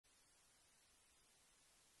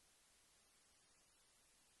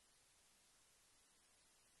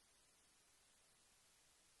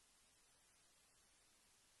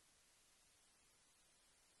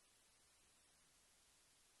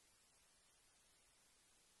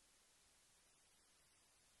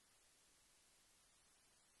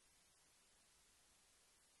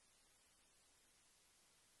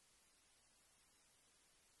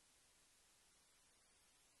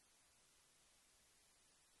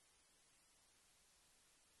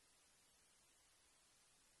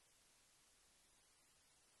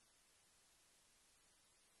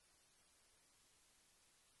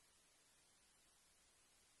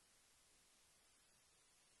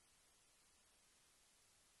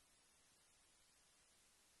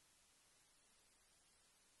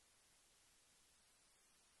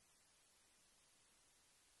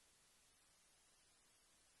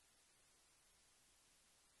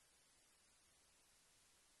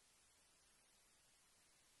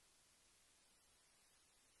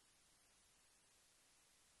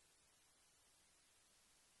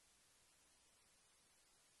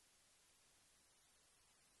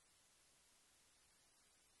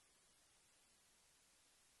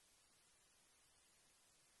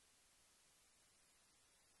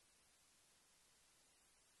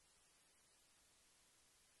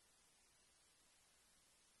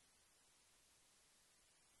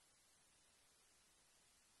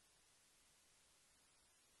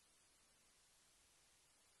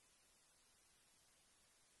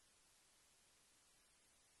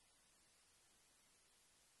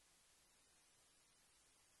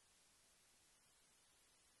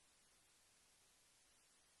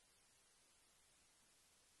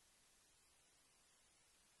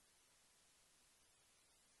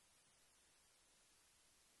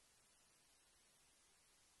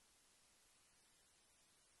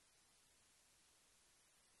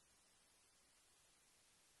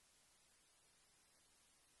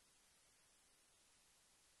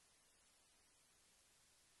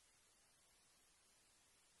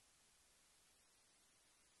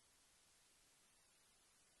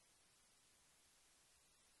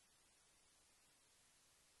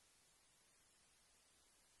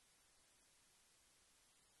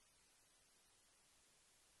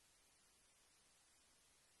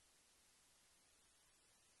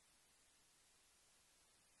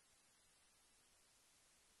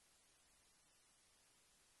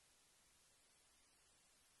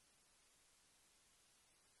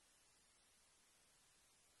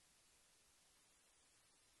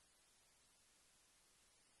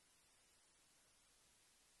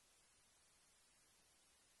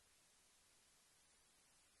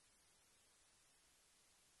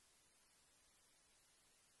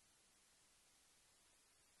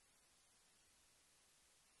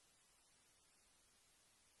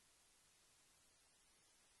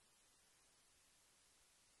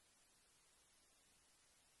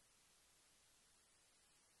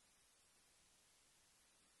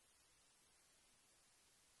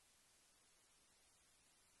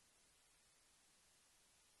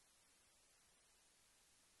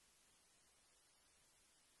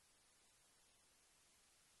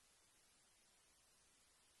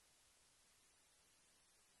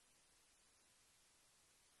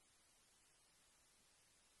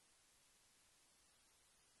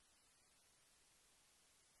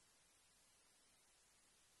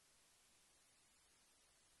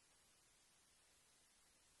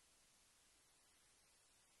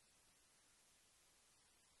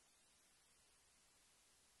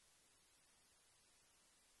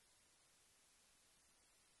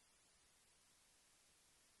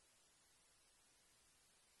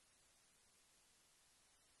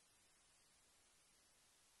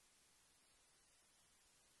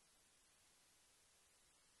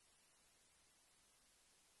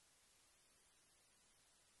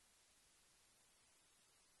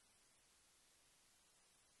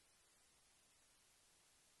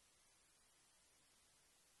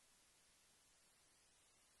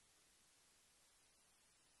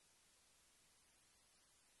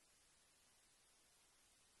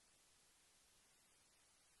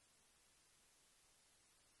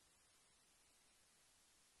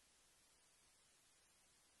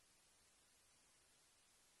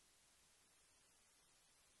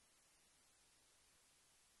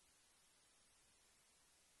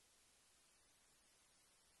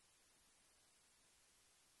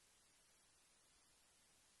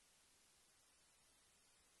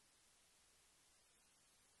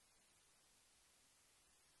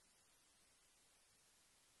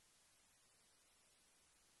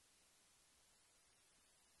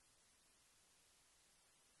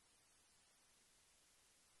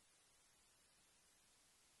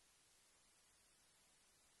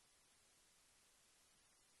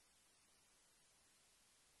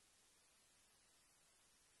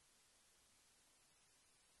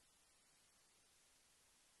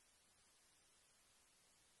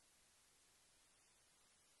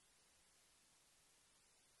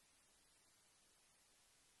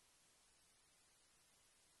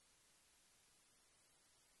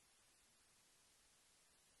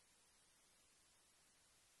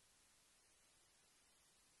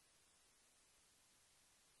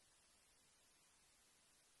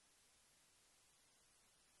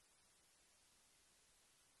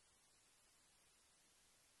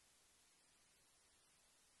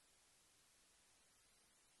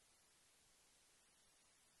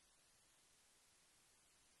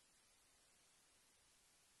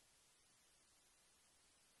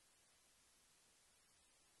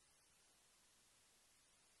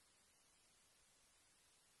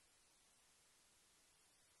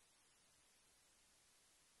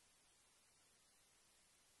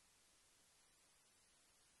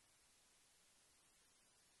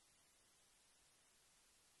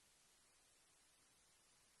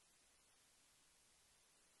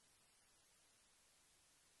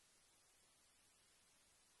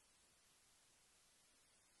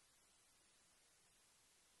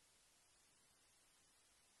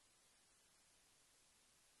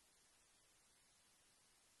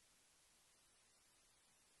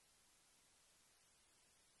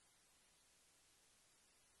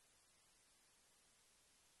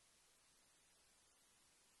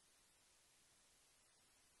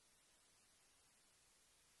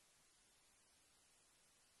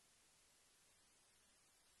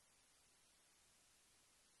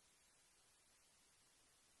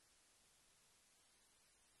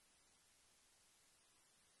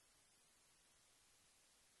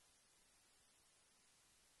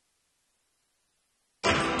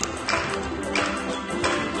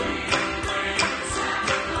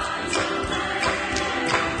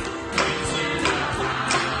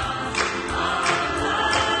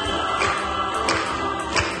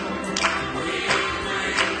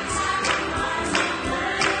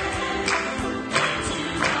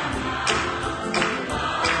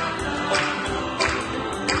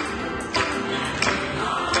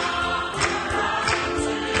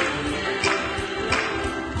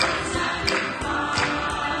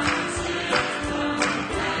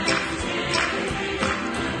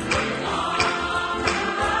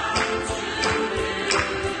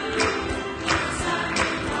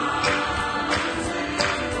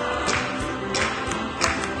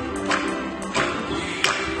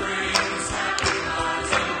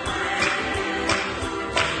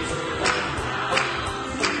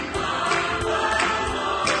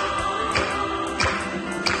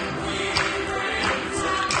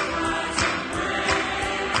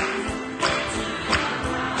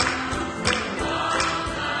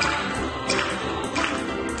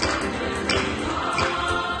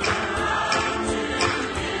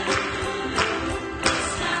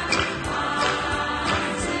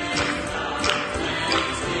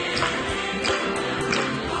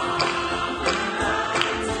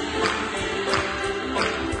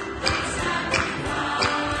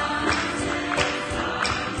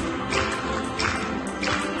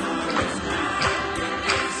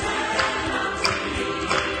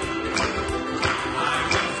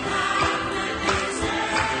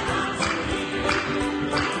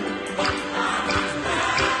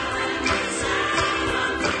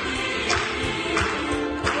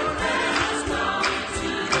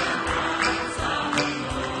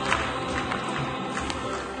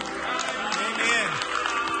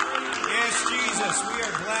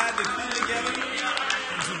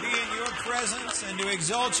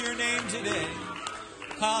exalt your name today.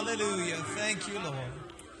 Hallelujah. Thank you, Lord.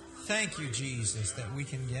 Thank you, Jesus, that we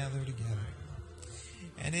can gather together.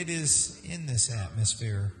 And it is in this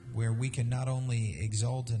atmosphere where we can not only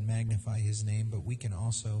exalt and magnify His name, but we can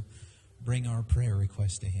also bring our prayer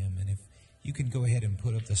requests to Him. And if you can go ahead and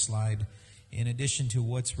put up the slide, in addition to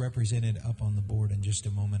what's represented up on the board in just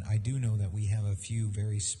a moment, I do know that we have a few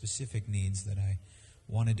very specific needs that I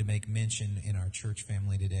wanted to make mention in our church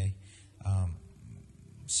family today.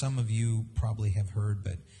 Some of you probably have heard,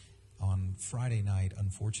 but on Friday night,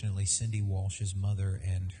 unfortunately, Cindy Walsh's mother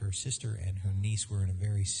and her sister and her niece were in a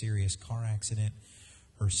very serious car accident.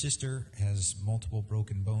 Her sister has multiple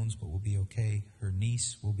broken bones, but will be okay. Her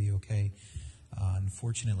niece will be okay.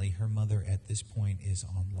 Unfortunately, her mother at this point is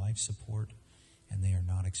on life support, and they are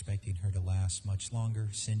not expecting her to last much longer.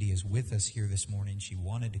 Cindy is with us here this morning. She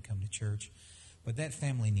wanted to come to church, but that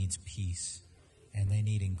family needs peace, and they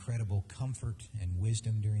need incredible comfort and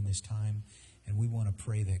wisdom during this time. And we want to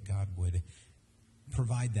pray that God would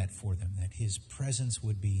provide that for them, that His presence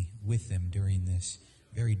would be with them during this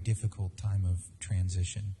very difficult time of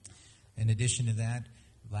transition. In addition to that,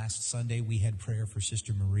 last Sunday we had prayer for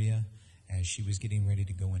Sister Maria as she was getting ready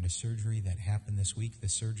to go into surgery. That happened this week. The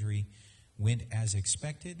surgery went as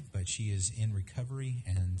expected, but she is in recovery,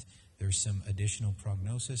 and there's some additional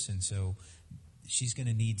prognosis, and so she's going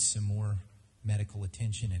to need some more medical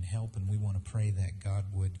attention and help, and we want to pray that God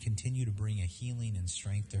would continue to bring a healing and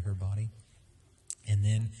strength to her body. And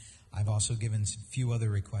then I've also given a few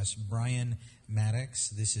other requests. Brian Maddox,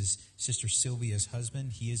 this is Sister Sylvia's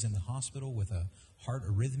husband. He is in the hospital with a heart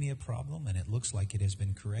arrhythmia problem, and it looks like it has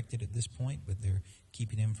been corrected at this point, but they're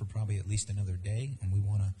keeping him for probably at least another day, and we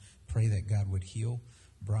want to pray that God would heal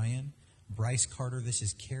Brian. Bryce Carter, this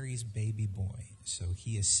is Carrie's baby boy. So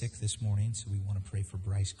he is sick this morning, so we want to pray for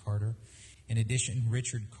Bryce Carter. In addition,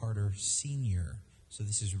 Richard Carter Sr., so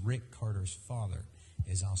this is Rick Carter's father,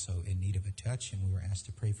 is also in need of a touch, and we were asked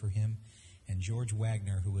to pray for him. And George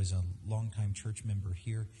Wagner, who is a longtime church member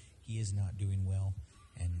here, he is not doing well,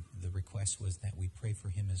 and the request was that we pray for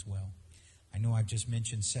him as well. I know I've just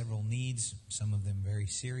mentioned several needs, some of them very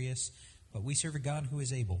serious, but we serve a God who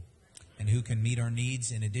is able and who can meet our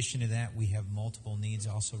needs. In addition to that, we have multiple needs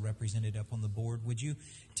also represented up on the board. Would you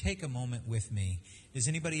take a moment with me? Does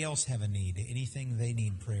anybody else have a need? Anything they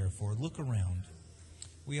need prayer for? Look around.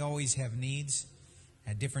 We always have needs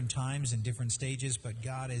at different times and different stages, but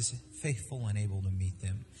God is faithful and able to meet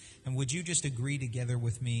them. And would you just agree together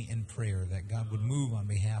with me in prayer that God would move on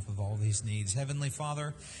behalf of all these needs? Heavenly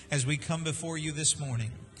Father, as we come before you this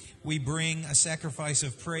morning, we bring a sacrifice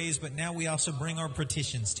of praise, but now we also bring our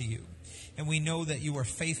petitions to you. And we know that you are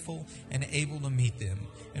faithful and able to meet them.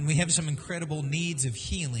 And we have some incredible needs of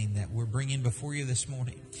healing that we're bringing before you this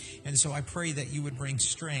morning. And so I pray that you would bring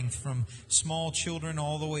strength from small children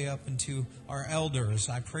all the way up into our elders.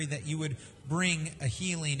 I pray that you would bring a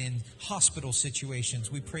healing in hospital situations.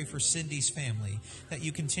 We pray for Cindy's family, that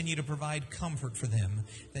you continue to provide comfort for them,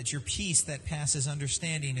 that your peace that passes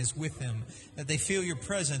understanding is with them, that they feel your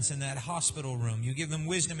presence in that hospital room. You give them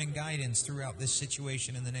wisdom and guidance throughout this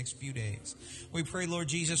situation in the next few days. We pray, Lord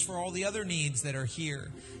Jesus, for all the other needs that are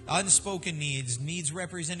here, unspoken needs, needs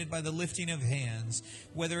represented by the lifting of hands,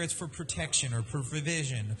 whether it's for protection or for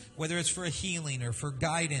provision, whether it's for a healing or for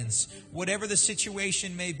guidance, whatever the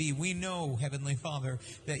situation may be, we know, Heavenly Father,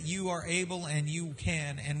 that you are able and you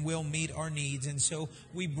can and will meet our needs. And so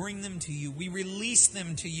we bring them to you. We release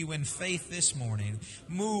them to you in faith this morning.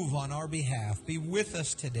 Move on our behalf. Be with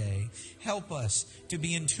us today. Help us to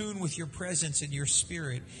be in tune with your presence and your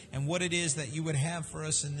spirit and what it is that you would have for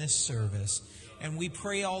us in this service. And we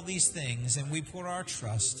pray all these things, and we put our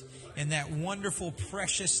trust in that wonderful,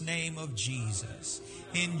 precious name of Jesus.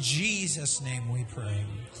 In Jesus' name we pray.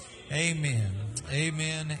 Amen.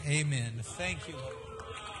 Amen. Amen. Thank you, Lord.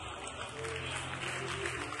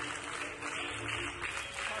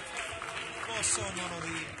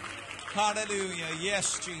 Hallelujah.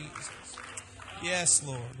 Yes, Jesus. Yes,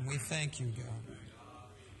 Lord. We thank you, God.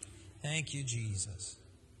 Thank you, Jesus.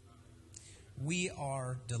 We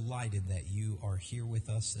are delighted that you are here with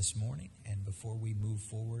us this morning. And before we move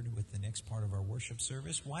forward with the next part of our worship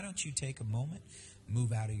service, why don't you take a moment,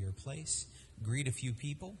 move out of your place, greet a few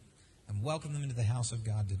people, and welcome them into the house of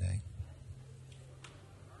God today.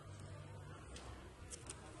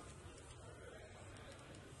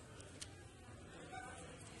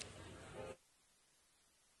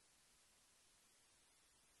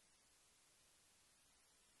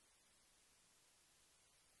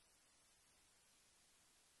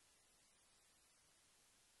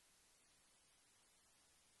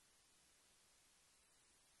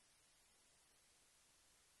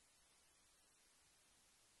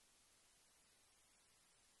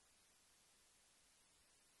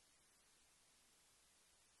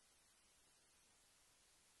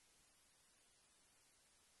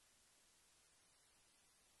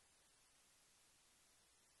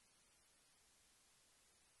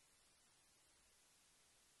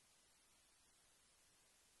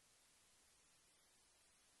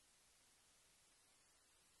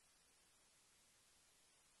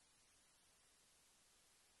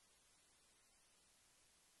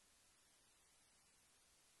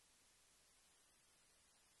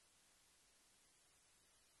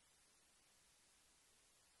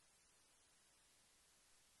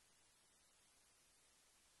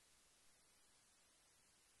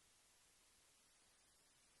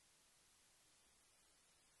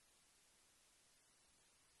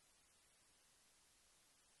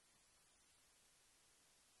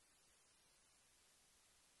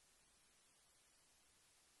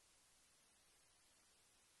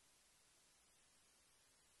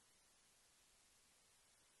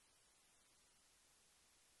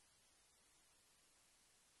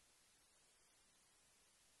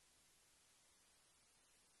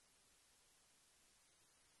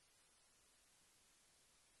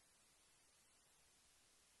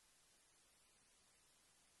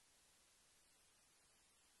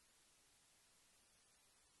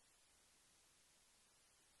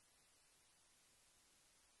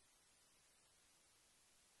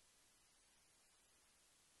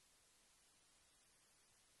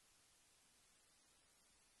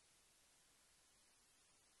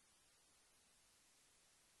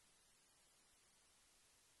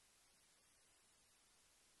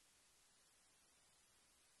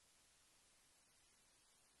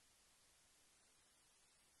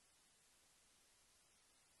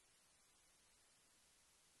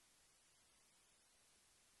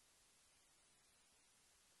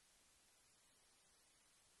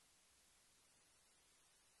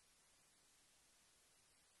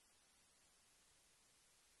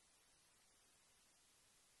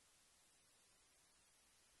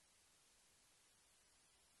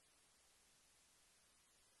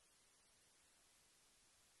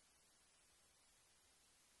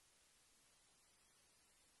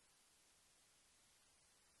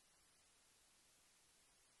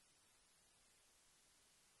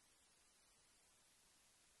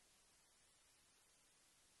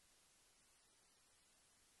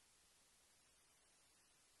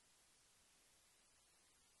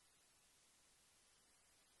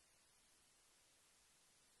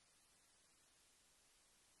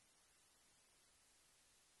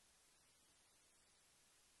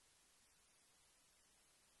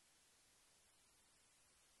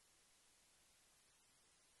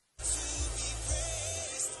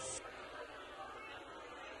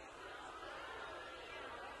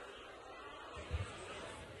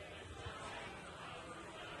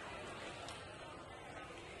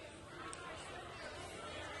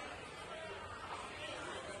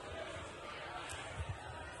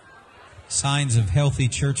 Signs of healthy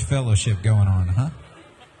church fellowship going on, huh?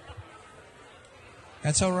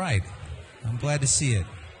 That's all right. I'm glad to see it.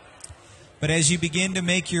 But as you begin to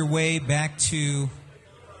make your way back to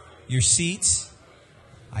your seats,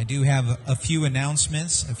 I do have a few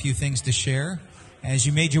announcements, a few things to share. As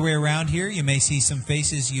you made your way around here, you may see some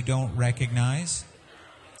faces you don't recognize.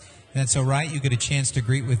 That's all right. You get a chance to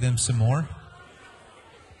greet with them some more.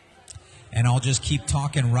 And I'll just keep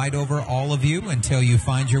talking right over all of you until you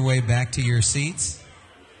find your way back to your seats.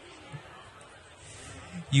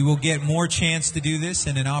 You will get more chance to do this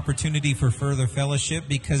and an opportunity for further fellowship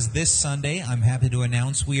because this Sunday, I'm happy to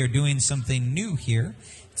announce, we are doing something new here.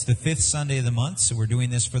 It's the 5th Sunday of the month, so we're doing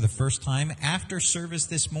this for the first time. After service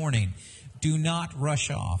this morning, do not rush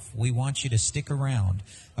off. We want you to stick around.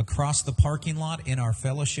 Across the parking lot in our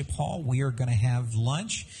fellowship hall, we are going to have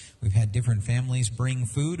lunch. We've had different families bring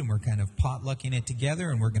food, and we're kind of potlucking it together,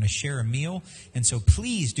 and we're going to share a meal. And so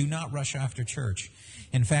please do not rush after church.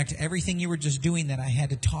 In fact, everything you were just doing that I had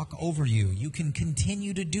to talk over you can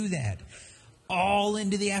continue to do that all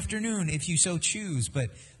into the afternoon if you so choose. But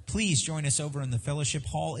please join us over in the fellowship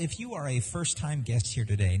hall. If you are a first-time guest here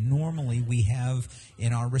today, normally we have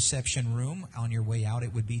in our reception room, on your way out,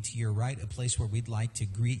 it would be to your right, a place where we'd like to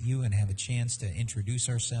greet you and have a chance to introduce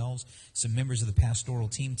ourselves, some members of the pastoral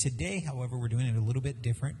team. Today, however, we're doing it a little bit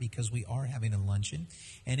different because we are having a luncheon.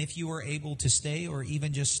 And if you are able to stay or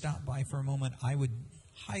even just stop by for a moment, I would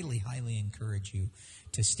highly, highly encourage you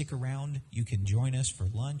to stick around. You can join us for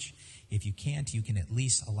lunch. If you can't, you can at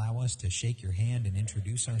least allow us to shake your hand and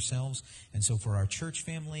introduce ourselves. And so for our church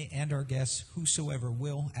family and our guests, whosoever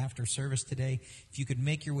will, after service today, if you could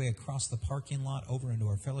make your way across the parking lot over into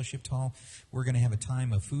our fellowship hall, we're going to have a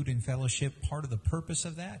time of food and fellowship. Part of the purpose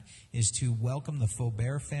of that is to welcome the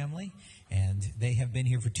Faubert family. And they have been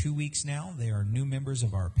here for 2 weeks now. They are new members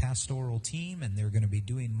of our pastoral team, and they're going to be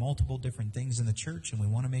doing multiple different things in the church, and we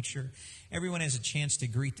want to make sure everyone has a chance to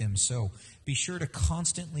greet them. So be sure to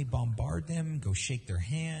constantly bombard them, go shake their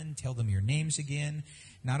hand, tell them your names again.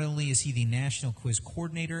 Not only is he the national quiz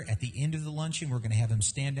coordinator, at the end of the luncheon, we're going to have him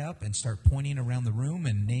stand up and start pointing around the room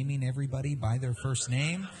and naming everybody by their first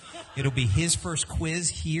name. It'll be his first quiz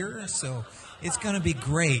here, so it's going to be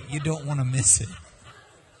great. You don't want to miss it.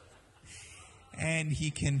 And he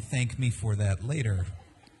can thank me for that later.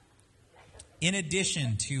 In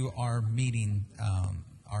addition to our meeting,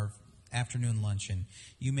 our afternoon luncheon,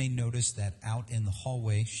 you may notice that out in the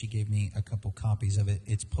hallway, she gave me a couple copies of it.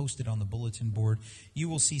 It's posted on the bulletin board. You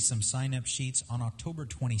will see some sign-up sheets on October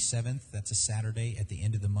 27th. That's a Saturday at the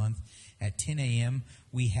end of the month. At 10 a.m.,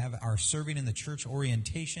 we have our Serving in the Church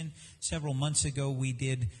orientation. Several months ago, we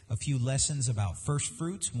did a few lessons about first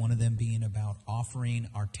fruits, one of them being about offering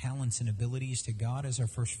our talents and abilities to God as our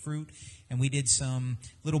first fruit. And we did some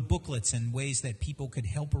little booklets and ways that people could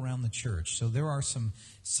help around the church. So there are some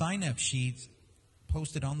sign-up sheets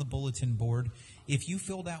posted on the bulletin board. If you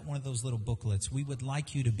filled out one of those little booklets, we would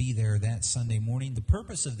like you to be there that Sunday morning. The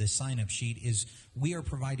purpose of this sign-up sheet is we are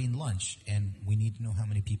providing lunch, and we need to know how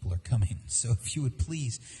many people are coming. So if you would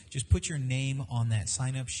please just put your name on that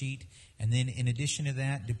sign-up sheet. And then in addition to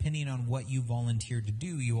that, depending on what you volunteered to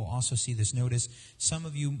do, you will also see this notice. Some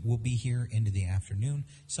of you will be here into the afternoon.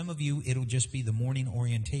 Some of you, it'll just be the morning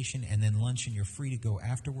orientation and then lunch, and you're free to go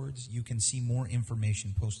afterwards. You can see more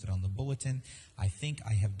information posted on the bulletin. I think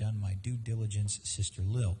I have done my due diligence, Sister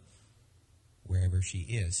Lil, wherever she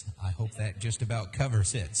is. I hope that just about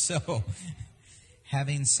covers it. So,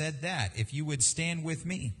 having said that, if you would stand with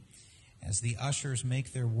me as the ushers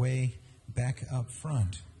make their way back up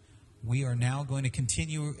front. We are now going to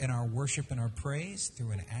continue in our worship and our praise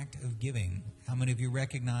through an act of giving. How many of you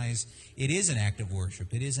recognize it is an act of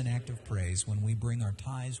worship? It is an act of praise when we bring our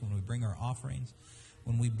tithes, when we bring our offerings,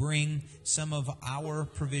 when we bring some of our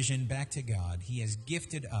provision back to God. He has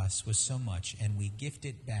gifted us with so much, and we gift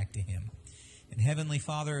it back to Him. And Heavenly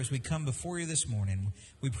Father, as we come before you this morning,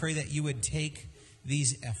 we pray that you would take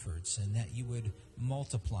these efforts and that you would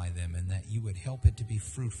multiply them and that you would help it to be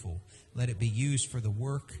fruitful. Let it be used for the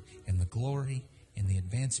work and the glory and the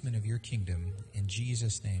advancement of your kingdom. In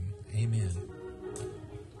Jesus' name, amen.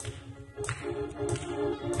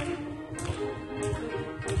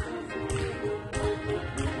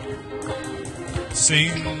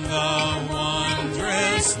 Sing the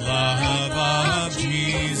wondrous love of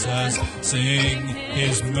Jesus. Sing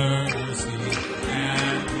His mercy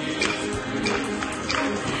and His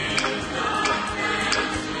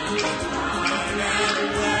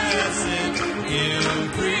He'll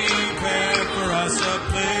prepare for us a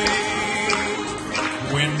place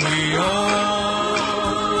when we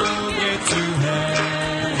all get to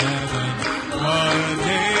heaven. What a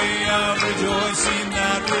day of rejoicing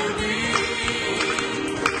that will be.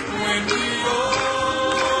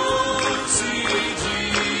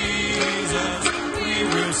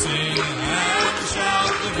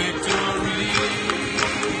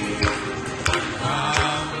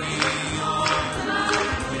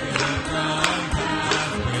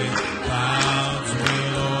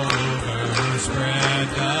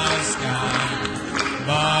 the sky.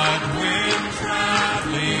 But when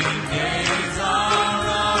traveling days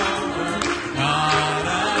are over, not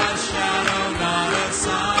a shadow, not a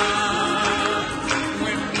sign,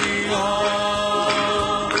 when we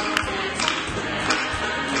all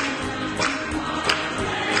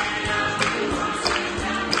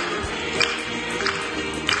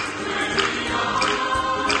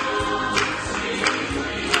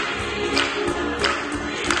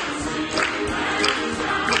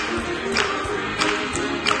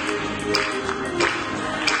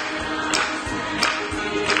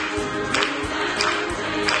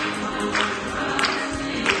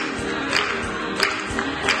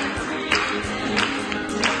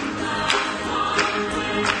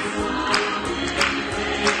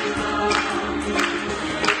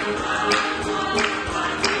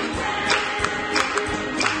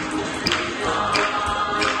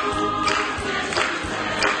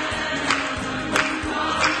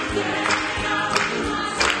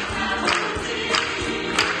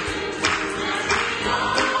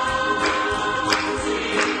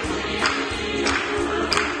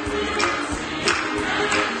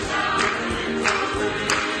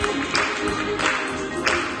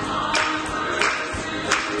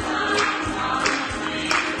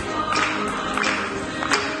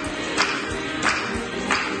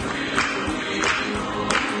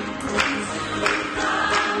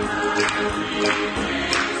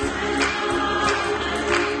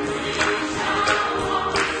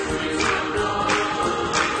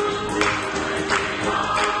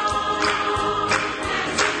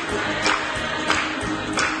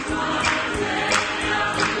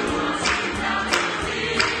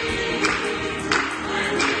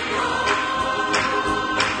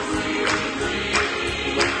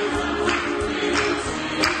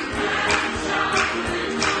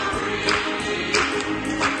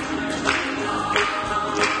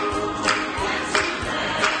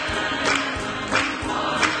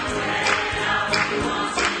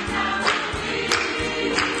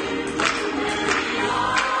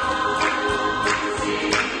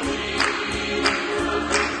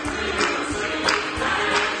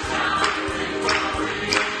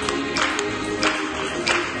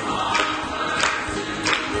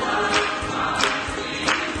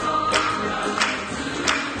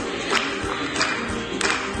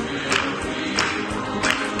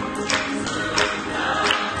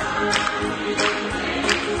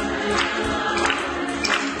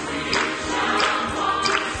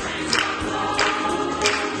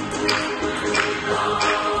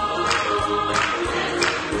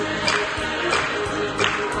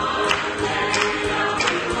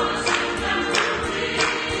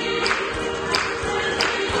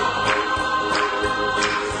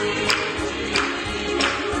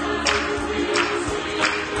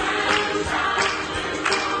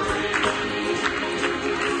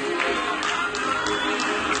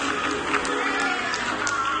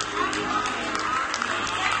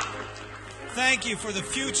thank you for the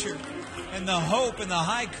future and the hope and the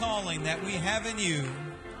high calling that we have in you.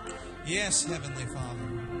 Yes, Heavenly Father.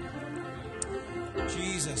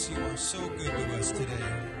 Jesus, you are so good to us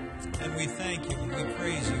today. And we thank you and we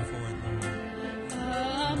praise you for it, Lord.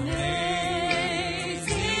 Amazing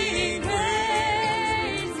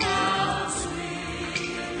grace, how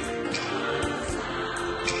sweet the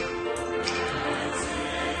sound that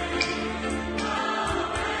saved a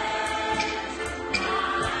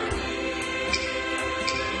wretch like me.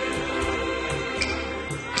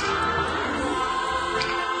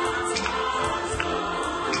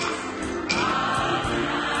 I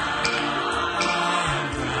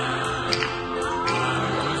am found.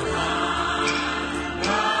 I was blind,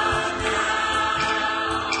 but now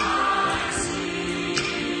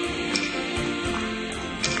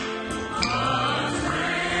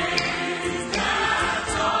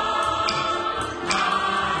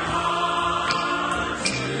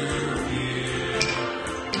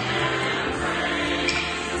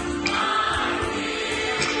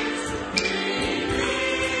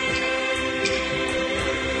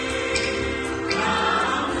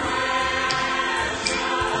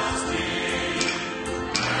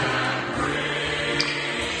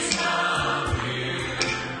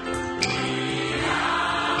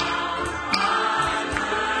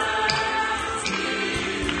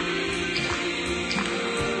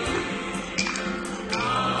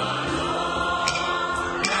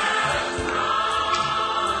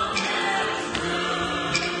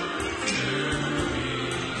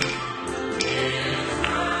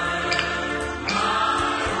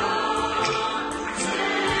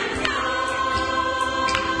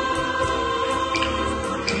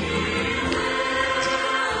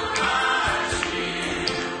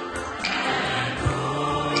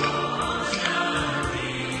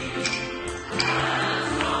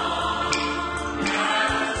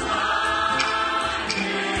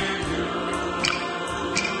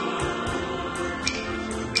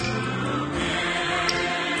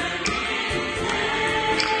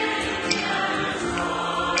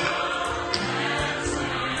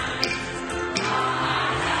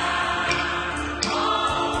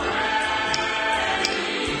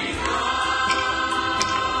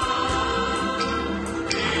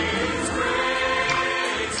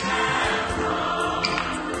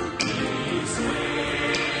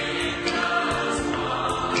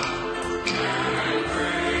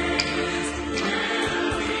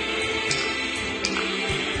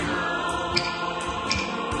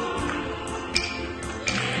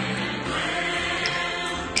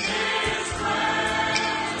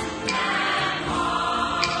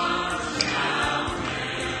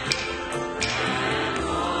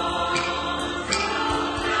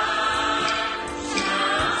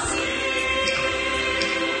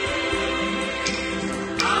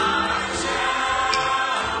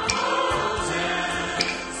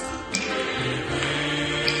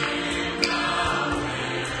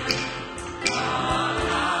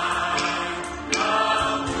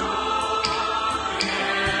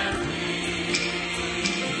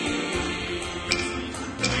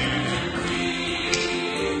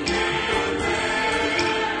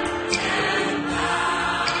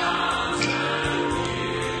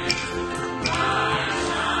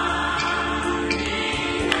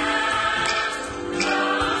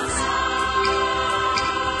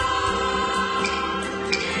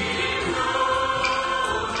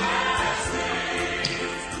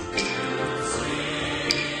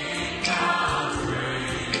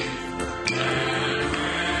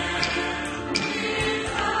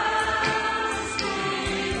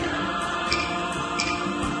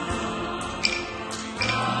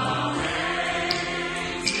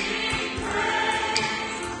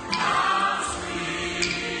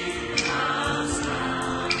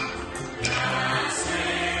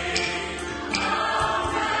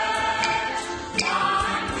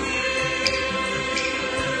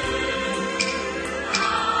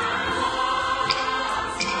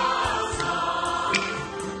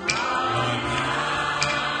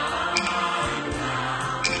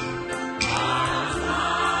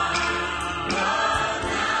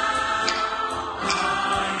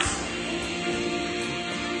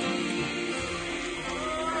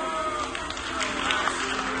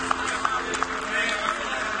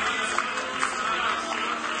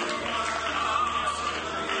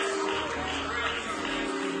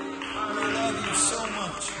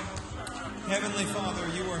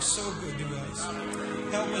are so good to us.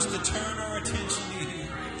 Help us to turn our attention to you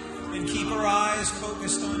and keep our eyes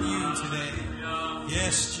focused on you today.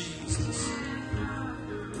 Yes, Jesus.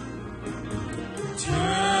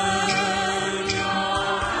 Turn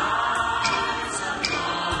your eyes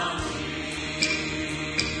upon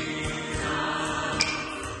Jesus.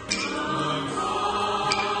 Look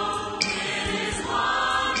full in his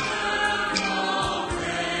wonderful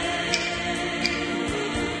face,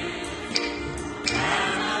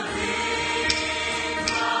 and the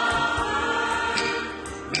things of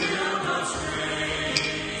earth will go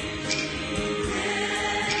strangely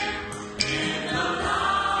dim in the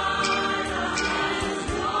light of his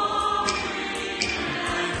glory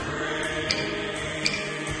and grace.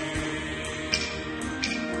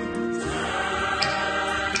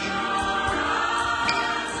 Turn your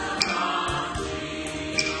eyes upon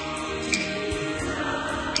Jesus.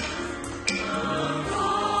 Look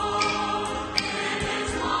full in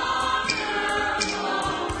his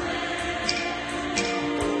wonderful face,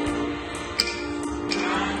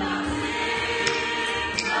 and the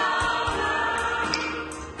things of earth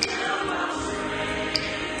will go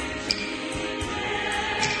strangely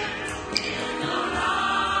dim in the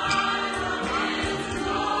light of his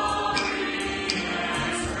glory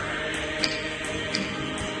and grace.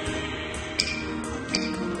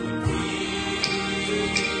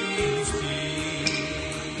 Peace,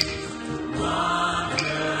 peace, wonderful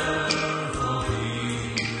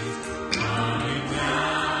peace, coming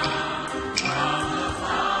down from the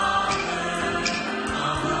Father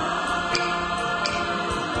above.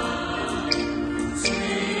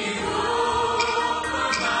 Sweet hope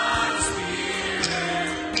of my spirit,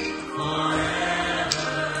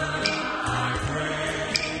 forever I pray.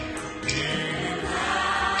 Hear him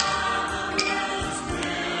now, the blessed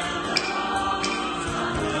billows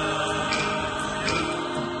of love.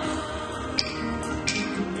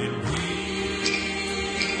 And peace,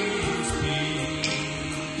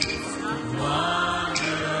 peace,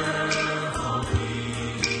 wonderful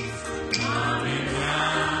peace, coming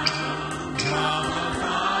down from the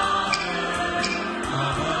Father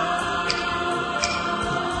above.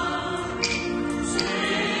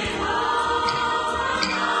 Sweet hope of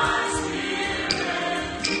my spirit,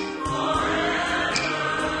 forever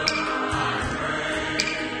I pray.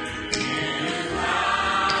 Hear him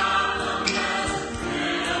now, the blessed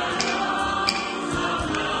billows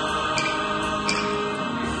of love.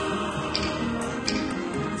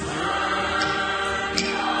 Turn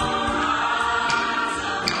your eyes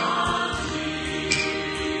upon Jesus.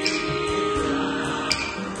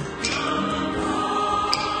 Look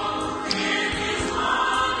full in his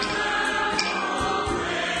wonderful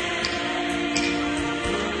face,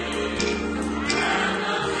 and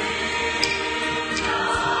the things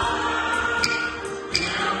of earth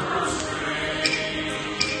will grow strangely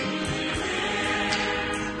dim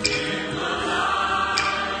in the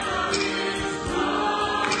light of his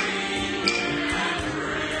glory and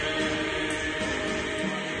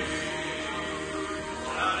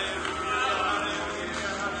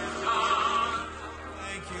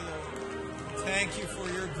Thank you, Lord. Thank you for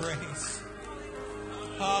your grace.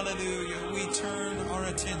 Hallelujah. We turn our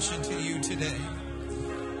attention to you today.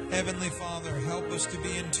 Heavenly Father, help us to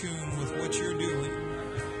be in tune with what you're doing.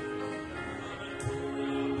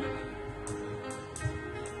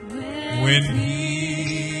 When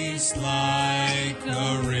peace like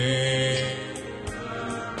a rain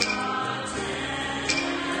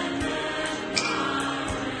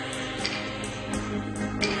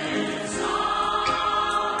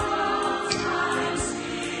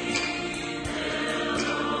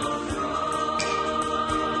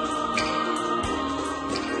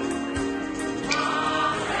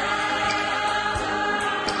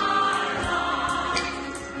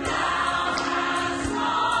Thou hast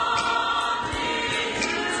taught me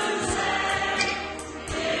to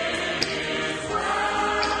say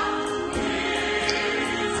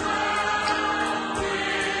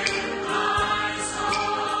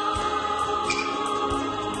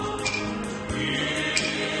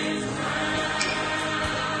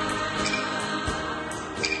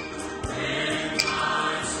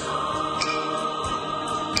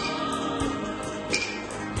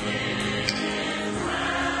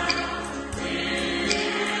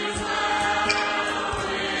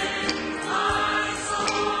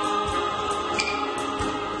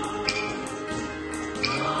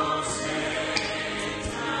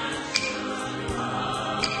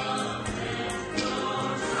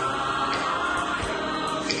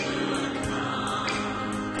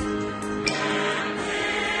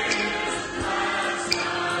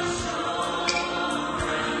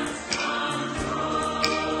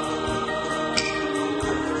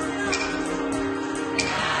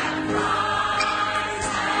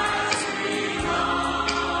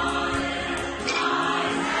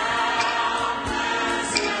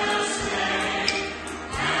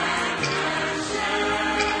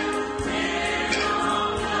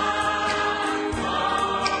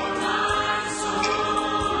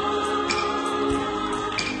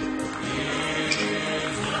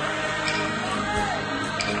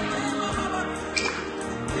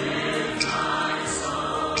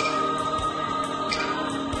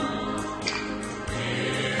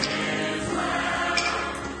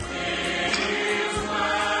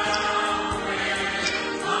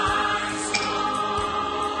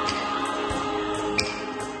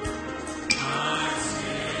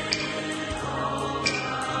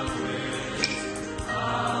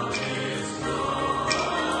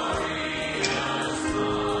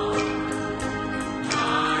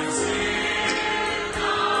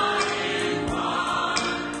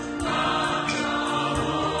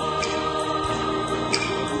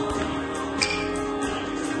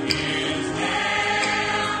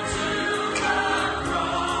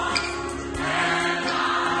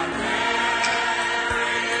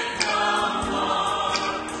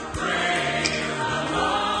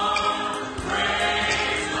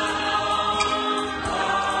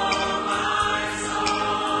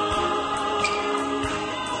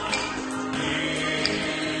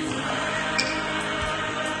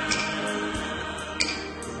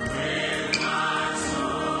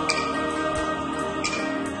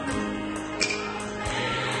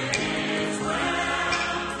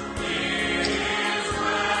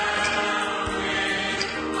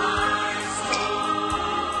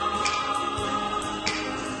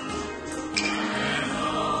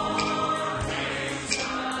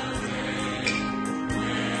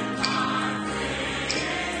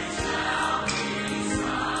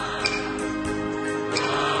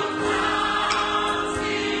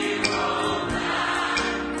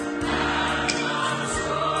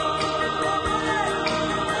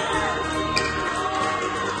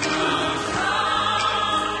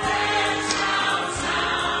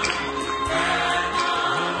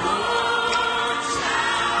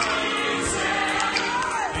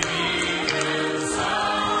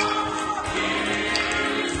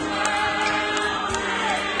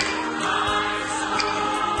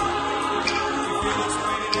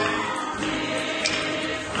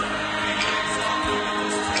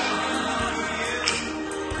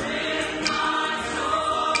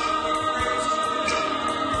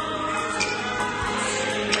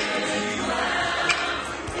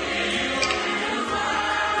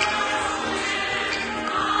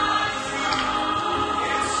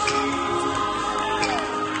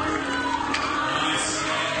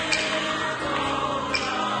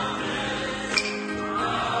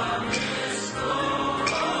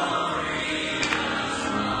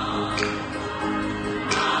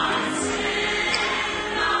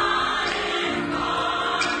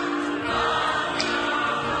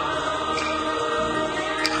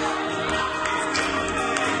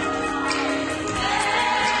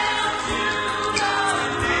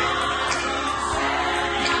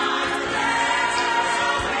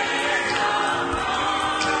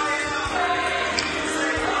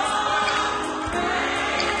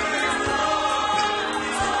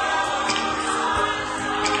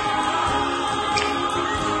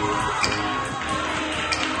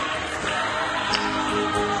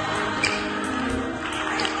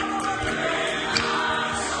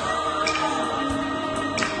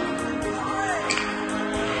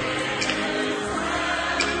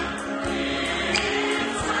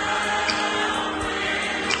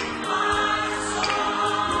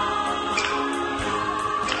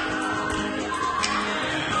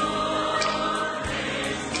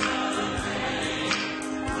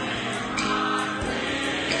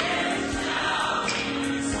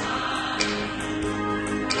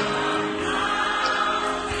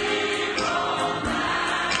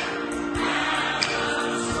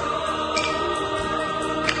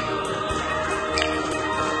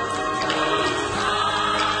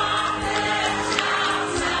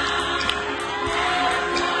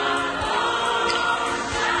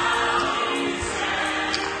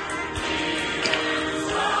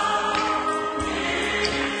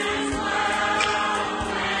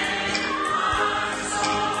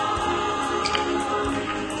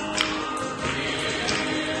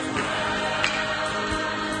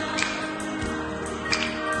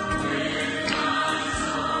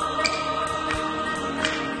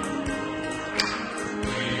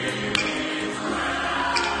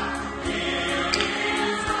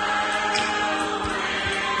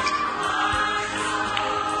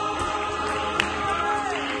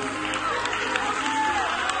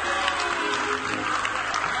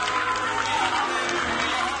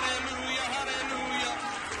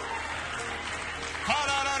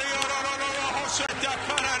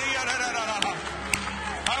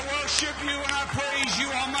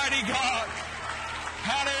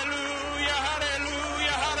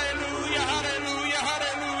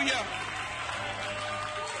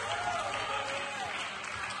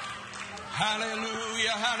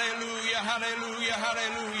Hallelujah, hallelujah, hallelujah,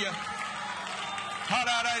 hallelujah.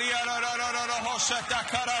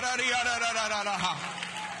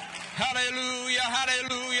 Hallelujah,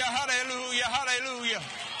 hallelujah, hallelujah, hallelujah.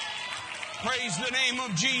 Praise the name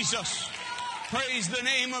of Jesus. Praise the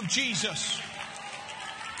name of Jesus.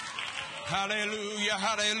 Hallelujah,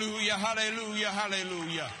 hallelujah, hallelujah,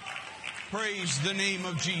 hallelujah. Praise the name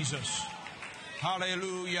of Jesus.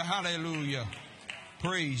 Hallelujah, hallelujah.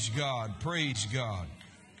 Praise God, praise God.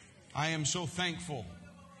 I am so thankful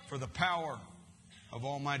for the power of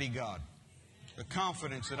Almighty God, the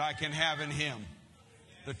confidence that I can have in Him,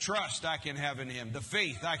 The trust I can have in Him. The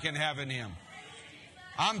faith I can have in Him.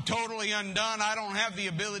 I'm totally undone. I don't have the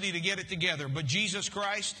ability to get it together. But Jesus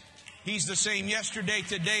Christ, He's the same yesterday,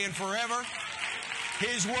 today, and forever.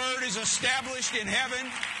 His Word is established in heaven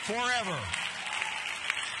forever.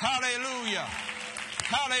 Hallelujah.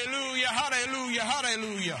 Hallelujah. Hallelujah.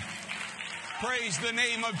 Hallelujah. Praise the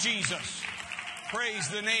name of Jesus. Praise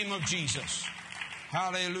the name of Jesus.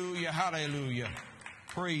 Hallelujah. Hallelujah.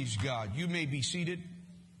 Praise God. You may be seated.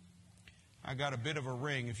 I got a bit of a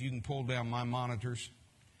ring. If you can pull down my monitors.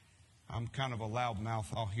 I'm kind of a loudmouth.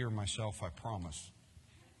 I'll hear myself, I promise.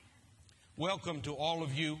 Welcome to all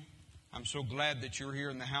of you. I'm so glad that you're here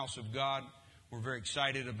in the house of God. We're very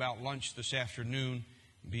excited about lunch this afternoon,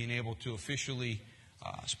 being able to officially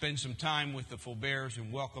spend some time with the Fulbears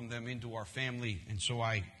and welcome them into our family. And so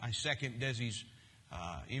I second Desi's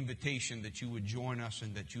invitation that you would join us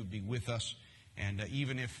and that you would be with us. And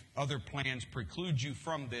even if other plans preclude you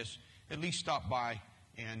from this, at least stop by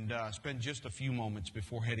and spend just a few moments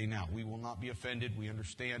before heading out. We will not be offended. We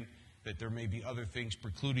understand that there may be other things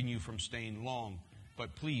precluding you from staying long.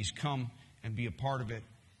 But please come and be a part of it.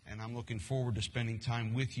 And I'm looking forward to spending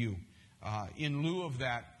time with you. In lieu of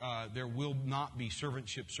that, there will not be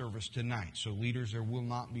servantship service tonight. So leaders, there will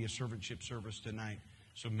not be a servantship service tonight.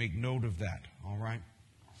 So make note of that, all right?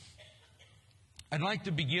 I'd like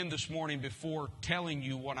to begin this morning before telling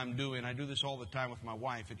you what I'm doing. I do this all the time with my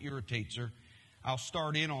wife. It irritates her. I'll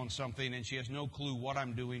start in on something and she has no clue what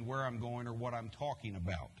I'm doing, where I'm going, or what I'm talking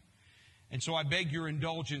about. And so I beg your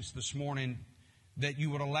indulgence this morning that you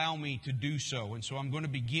would allow me to do so. And so I'm going to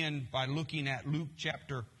begin by looking at Luke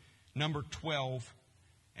chapter number 12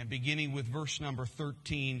 and beginning with verse number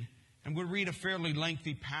 13. I'm going to read a fairly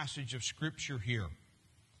lengthy passage of Scripture here.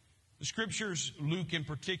 The Scriptures, Luke in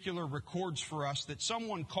particular, records for us that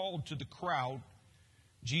someone called to the crowd.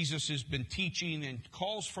 Jesus has been teaching and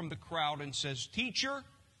calls from the crowd and says, "Teacher,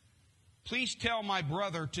 please tell my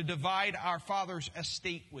brother to divide our father's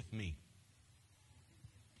estate with me."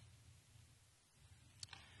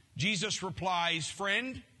 Jesus replies,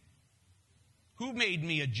 "Friend, who made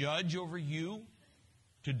me a judge over you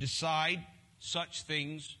to decide such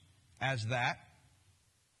things as that?"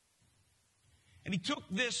 And he took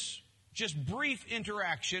this just brief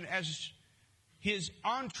interaction as his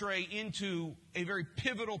entree into a very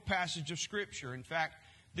pivotal passage of Scripture. In fact,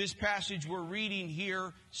 this passage we're reading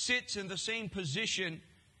here sits in the same position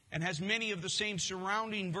and has many of the same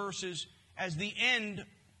surrounding verses as the end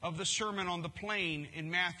of the Sermon on the Plain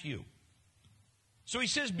in Matthew. So he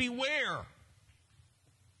says, "Beware.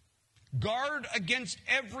 Guard against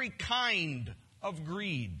every kind of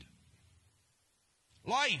greed.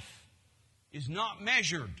 Life is not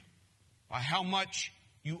measured by how much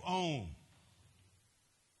you own."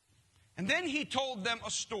 And then he told them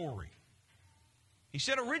a story. He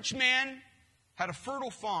said a rich man had a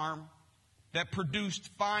fertile farm that produced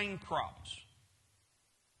fine crops.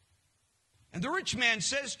 And the rich man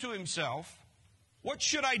says to himself, "What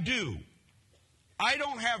should I do? I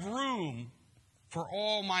don't have room for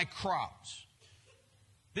all my crops."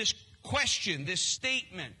 This question, this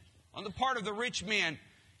statement on the part of the rich man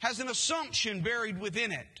has an assumption buried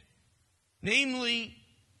within it. Namely,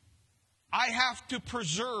 I have to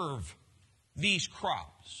preserve these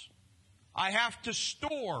crops. I have to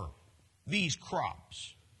store these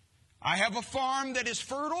crops. I have a farm that is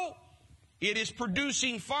fertile. It is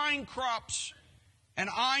producing fine crops, and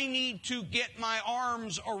I need to get my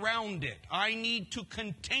arms around it. I need to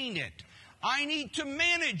contain it. I need to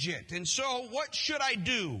manage it. And so what should I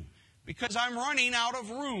do? Because I'm running out of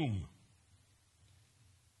room.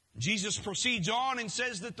 Jesus proceeds on and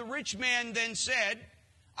says that the rich man then said,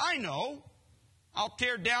 "I know. I'll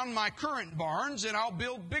tear down my current barns and I'll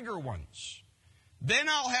build bigger ones. Then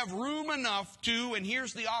I'll have room enough to," and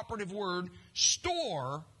here's the operative word,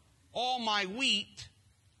 "store all my wheat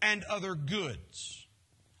and other goods."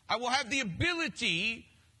 I will have the ability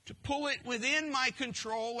to pull it within my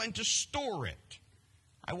control and to store it.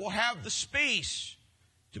 I will have the space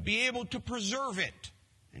to be able to preserve it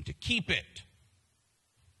and to keep it.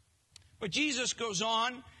 But Jesus goes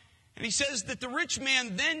on and he says that the rich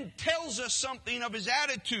man then tells us something of his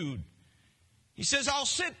attitude. He says, "I'll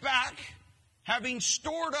sit back, having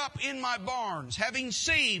stored up in my barns, having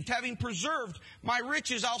saved, having preserved my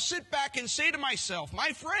riches. I'll sit back and say to myself,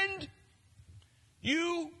 my friend,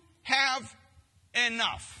 you have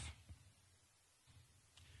enough.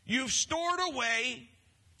 You've stored away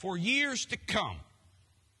for years to come.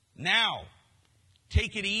 Now,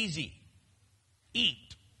 take it easy.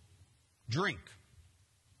 Eat, drink,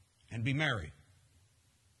 and be merry."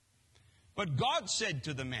 But God said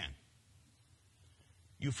to the man,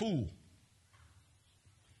 "You fool,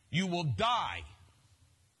 you will die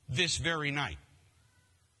this very night.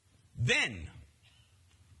 Then,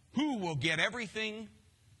 who will get everything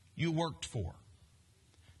you worked for?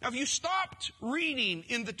 Now, if you stopped reading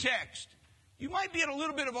in the text, you might be at a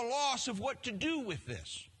little bit of a loss of what to do with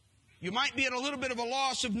this. You might be at a little bit of a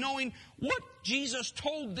loss of knowing what Jesus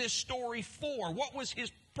told this story for. What was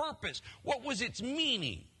his purpose? What was its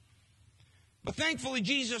meaning? But thankfully,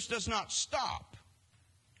 Jesus does not stop.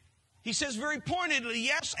 He says very pointedly,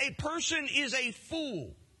 yes, a person is a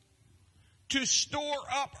fool to store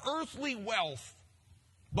up earthly wealth,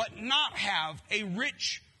 but not have a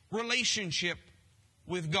rich relationship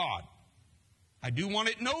with God. I do want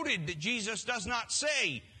it noted that Jesus does not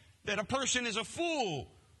say that a person is a fool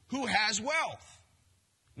who has wealth.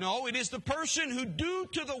 No, it is the person who, due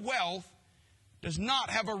to the wealth, does not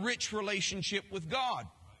have a rich relationship with God.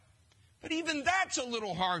 But even that's a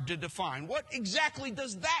little hard to define. What exactly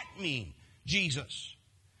does that mean, Jesus?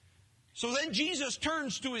 So then Jesus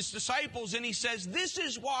turns to his disciples and he says, this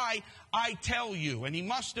is why I tell you. And he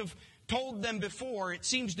must have told them before. It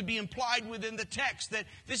seems to be implied within the text that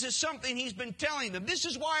this is something he's been telling them. This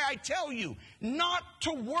is why I tell you not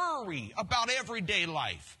to worry about everyday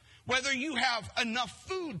life, whether you have enough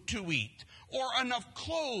food to eat or enough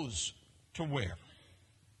clothes to wear.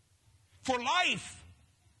 For life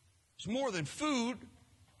is more than food,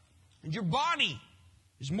 and your body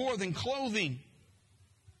is more than clothing.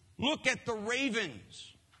 Look at the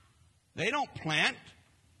ravens. They don't plant.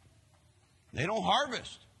 They don't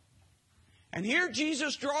harvest. And here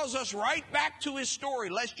Jesus draws us right back to his story,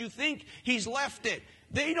 lest you think he's left it.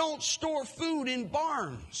 They don't store food in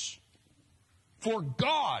barns, for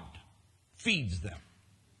God feeds them.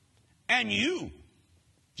 And you,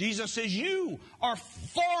 Jesus says, you are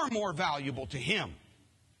far more valuable to him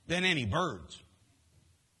than any birds.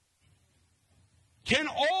 Can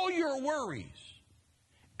all your worries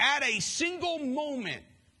add a single moment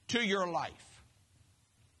to your life?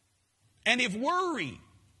 And if worry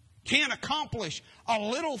can't accomplish a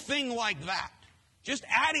little thing like that, just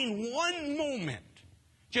adding one moment,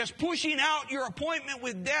 just pushing out your appointment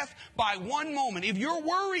with death by one moment, if your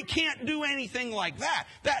worry can't do anything like that,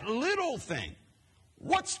 that little thing,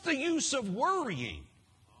 what's the use of worrying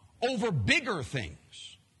over bigger things?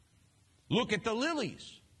 Look at the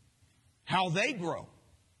lilies, how they grow.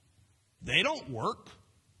 They don't work.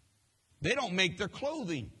 They don't make their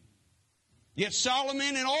clothing. Yet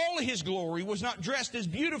Solomon in all his glory was not dressed as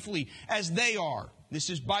beautifully as they are. This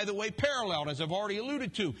is, by the way, paralleled, as I've already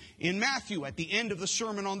alluded to, in Matthew at the end of the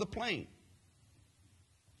Sermon on the Plain.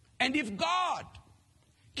 And if God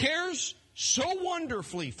cares so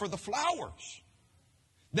wonderfully for the flowers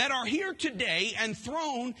that are here today and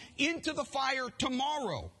thrown into the fire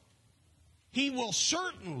tomorrow, he will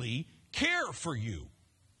certainly care for you.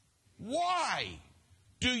 Why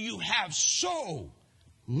do you have so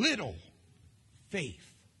little faith?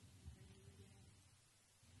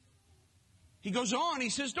 He goes on, he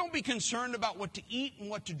says, don't be concerned about what to eat and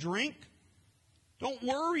what to drink. Don't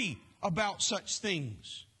worry about such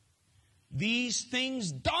things. These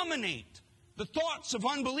things dominate the thoughts of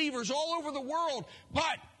unbelievers all over the world.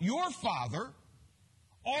 But your Father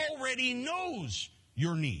already knows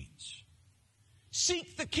your needs.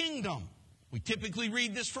 Seek the kingdom. We typically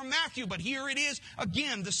read this from Matthew, but here it is,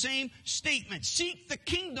 again, the same statement. Seek the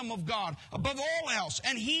kingdom of God above all else,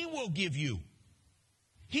 and He will give you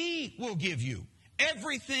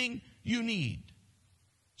everything you need.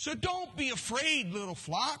 So don't be afraid, little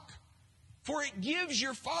flock, for it gives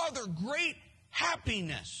your Father great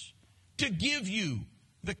happiness to give you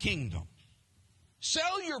the kingdom.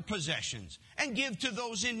 Sell your possessions and give to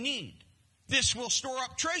those in need. This will store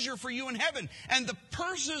up treasure for you in heaven, and the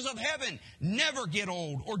purses of heaven never get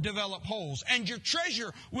old or develop holes, and your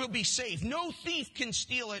treasure will be safe. No thief can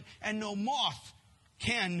steal it, and no moth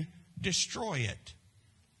can destroy it.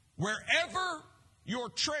 Wherever your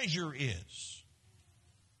treasure is,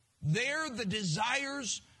 there the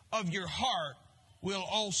desires of your heart will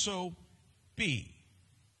also be.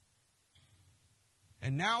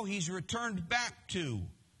 And now he's returned back to,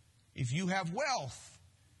 if you have wealth,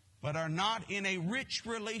 but are not in a rich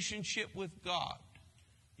relationship with God,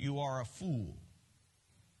 you are a fool.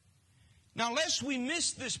 Now, lest we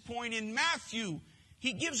miss this point in Matthew,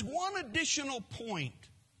 he gives one additional point.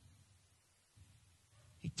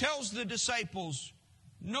 He tells the disciples,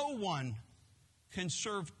 no one can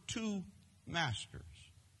serve two masters.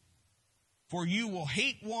 For you will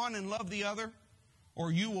hate one and love the other,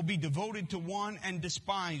 or you will be devoted to one and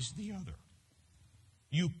despise the other.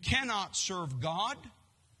 You cannot serve God.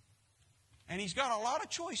 And he's got a lot of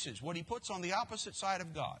choices, what he puts on the opposite side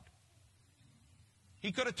of God.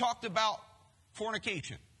 He could have talked about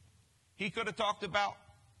fornication. He could have talked about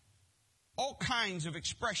all kinds of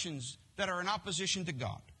expressions that are in opposition to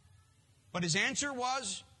God. But his answer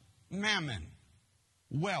was mammon,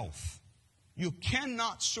 wealth. You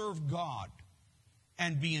cannot serve God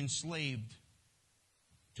and be enslaved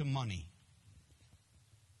to money.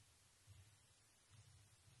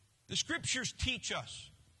 The Scriptures teach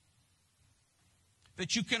us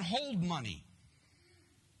that you can hold money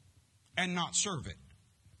and not serve it.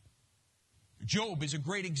 Job is a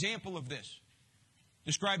great example of this.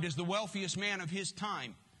 Described as the wealthiest man of his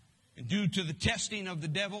time. And due to the testing of the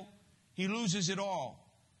devil, he loses it all.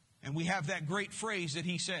 And we have that great phrase that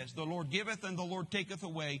he says, the Lord giveth and the Lord taketh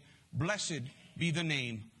away. Blessed be the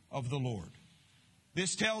name of the Lord.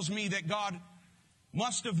 This tells me that God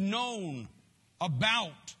must have known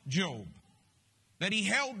about Job. That he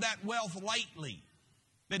held that wealth lightly.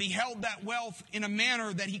 That he held that wealth in a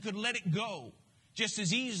manner that he could let it go just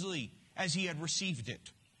as easily as he had received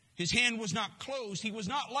it. His hand was not closed. He was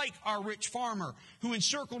not like our rich farmer who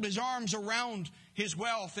encircled his arms around his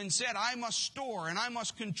wealth and said, I must store and I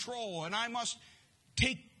must control and I must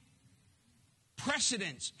take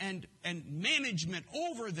precedence and management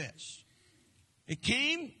over this. It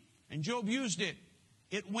came and Job used it.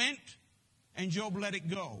 It went and Job let it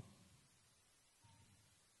go.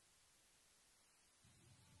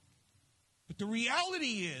 But the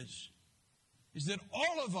reality is that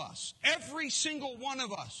all of us, every single one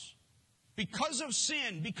of us, because of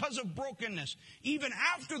sin, because of brokenness, even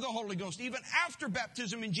after the Holy Ghost, even after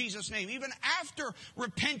baptism in Jesus' name, even after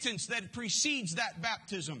repentance that precedes that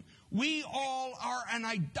baptism, we all are an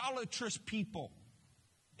idolatrous people.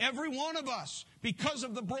 Every one of us, because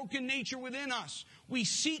of the broken nature within us, we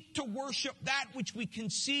seek to worship that which we can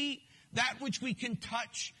see, that which we can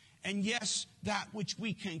touch, and yes, that which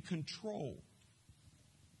we can control.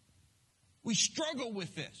 We struggle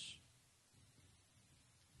with this.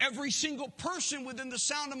 Every single person within the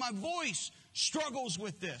sound of my voice struggles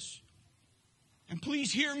with this. And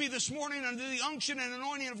please hear me this morning under the unction and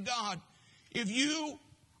anointing of God. If you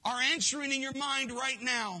are answering in your mind right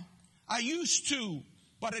now, I used to,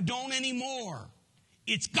 but I don't anymore.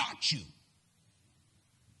 It's got you.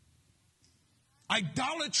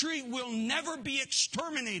 Idolatry will never be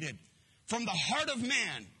exterminated from the heart of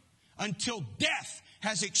man until death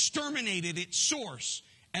has exterminated its source,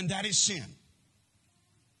 and that is sin.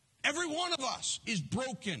 Every one of us is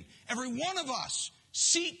broken. Every one of us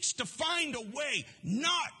seeks to find a way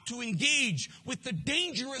not to engage with the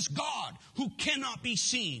dangerous God who cannot be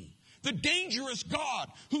seen. The dangerous God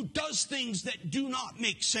who does things that do not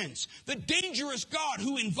make sense. The dangerous God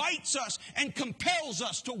who invites us and compels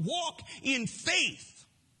us to walk in faith,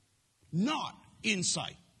 not in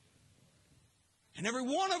sight. And every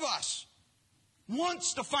one of us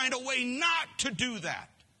wants to find a way not to do that.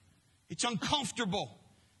 It's uncomfortable.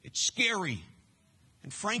 It's scary.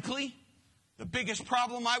 And frankly, the biggest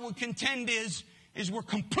problem I would contend is we're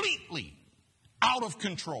completely out of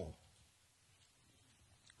control.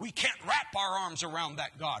 We can't wrap our arms around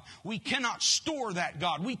that God. We cannot store that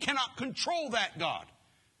God. We cannot control that God.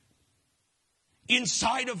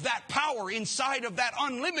 Inside of that power, inside of that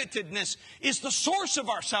unlimitedness is the source of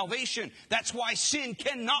our salvation. That's why sin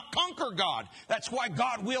cannot conquer God. That's why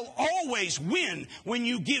God will always win when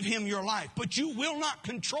you give Him your life. But you will not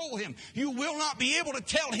control Him. You will not be able to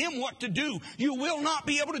tell Him what to do. You will not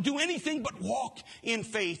be able to do anything but walk in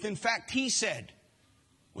faith. In fact, He said,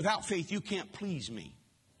 without faith you can't please me.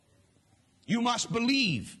 You must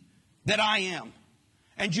believe that I am.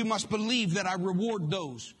 And you must believe that I reward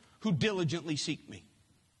those who diligently seek me.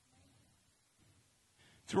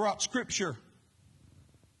 Throughout Scripture,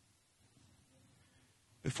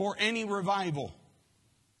 before any revival,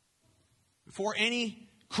 before any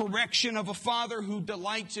correction of a father who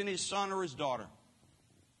delights in his son or his daughter,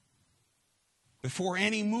 before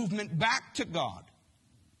any movement back to God,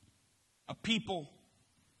 a people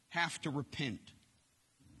have to repent.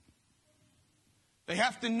 They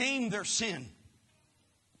have to name their sin.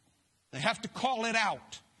 They have to call it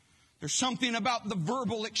out. There's something about the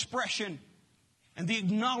verbal expression and the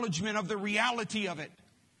acknowledgement of the reality of it.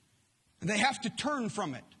 And they have to turn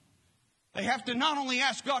from it. They have to not only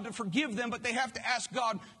ask God to forgive them, but they have to ask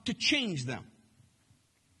God to change them.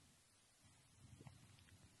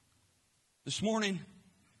 This morning,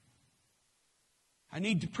 I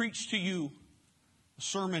need to preach to you a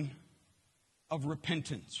sermon of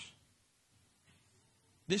repentance.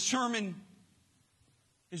 This sermon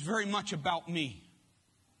is very much about me.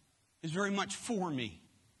 Is very much for me.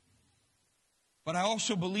 But I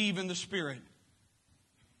also believe in the Spirit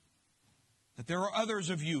that there are others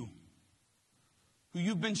of you who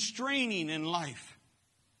you've been straining in life.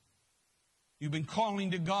 You've been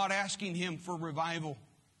calling to God, asking Him for revival,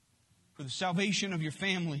 for the salvation of your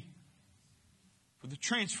family, for the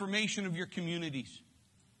transformation of your communities,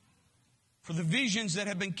 for the visions that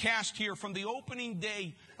have been cast here from the opening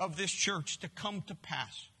day of this church to come to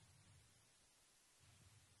pass.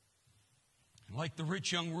 And like the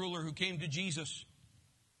rich young ruler who came to Jesus,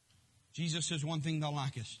 Jesus says, one thing thou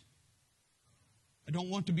lackest. I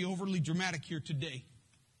don't want to be overly dramatic here today,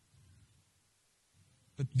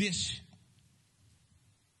 but this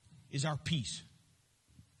is our peace.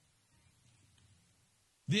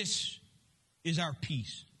 This is our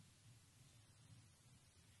peace.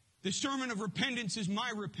 The sermon of repentance is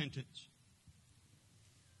my repentance.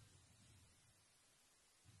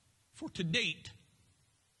 For to date,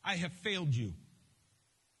 I have failed you.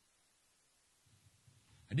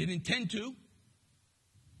 I didn't intend to,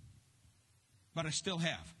 but I still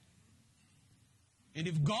have. And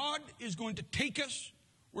if God is going to take us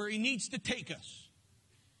where He needs to take us,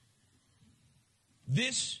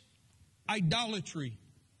 this idolatry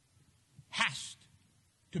has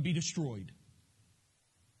to be destroyed.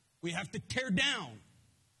 We have to tear down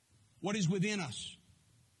what is within us.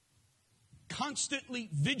 Constantly,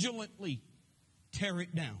 vigilantly tear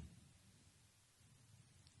it down.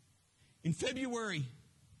 In February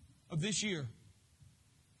of this year,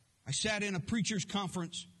 I sat in a preacher's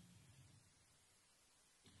conference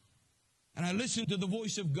and I listened to the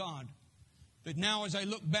voice of God. But now as I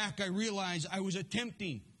look back, I realize I was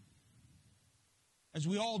attempting, as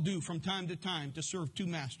we all do from time to time, to serve two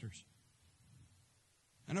masters.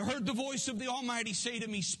 And I heard the voice of the Almighty say to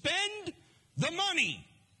me, spend the money.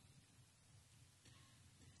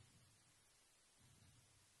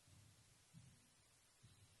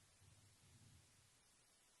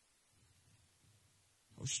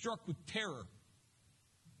 I was struck with terror,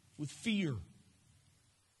 with fear.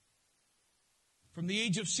 From the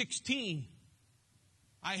age of 16,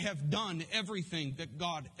 I have done everything that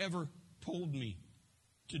God ever told me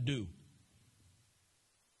to do.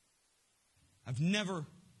 I've never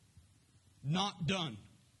not done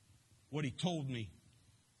what He told me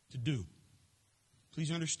to do.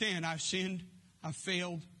 Please understand, I've sinned, I've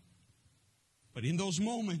failed. But in those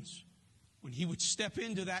moments, when He would step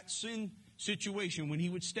into that sin situation, when He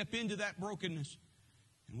would step into that brokenness,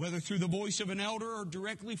 and whether through the voice of an elder or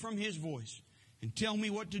directly from His voice, and tell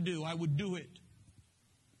me what to do, I would do it.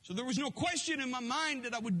 So there was no question in my mind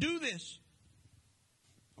that I would do this.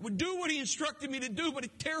 I would do what He instructed me to do, but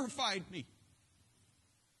it terrified me.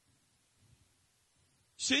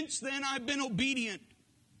 Since then, I've been obedient,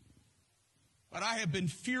 but I have been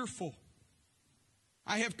fearful.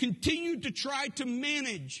 I have continued to try to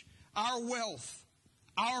manage our wealth,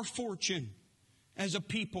 our fortune as a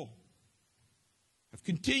people. I've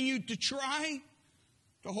continued to try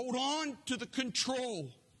to hold on to the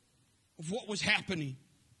control of what was happening.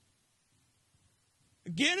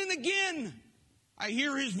 Again and again, I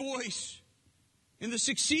hear His voice in the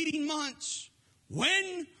succeeding months.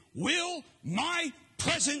 When will my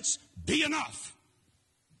presence be enough?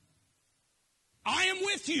 I am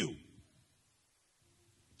with you.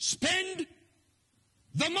 Spend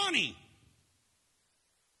the money.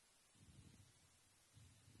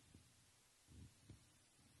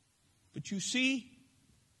 But you see,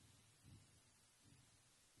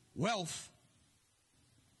 wealth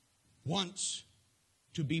wants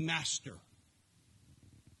to be master.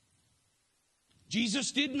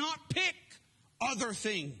 Jesus did not pick other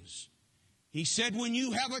things. He said, when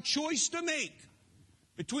you have a choice to make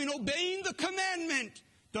between obeying the commandment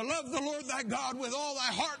to love the Lord thy God with all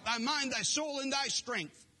thy heart, thy mind, thy soul, and thy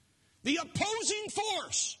strength, the opposing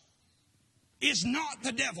force is not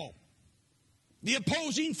the devil. The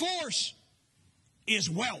opposing force is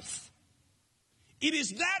wealth. It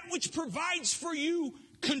is that which provides for you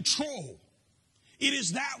control. It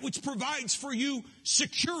is that which provides for you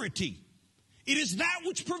security. It is that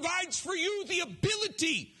which provides for you the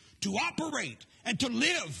ability to operate and to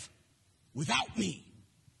live without me.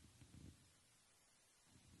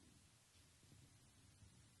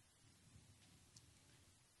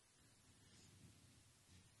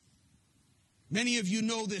 Many of you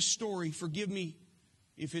know this story. Forgive me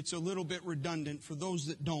if it's a little bit redundant for those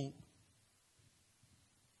that don't.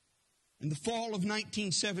 In the fall of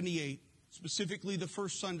 1978, specifically the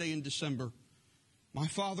first Sunday in December, my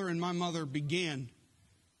father and my mother began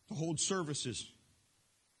to hold services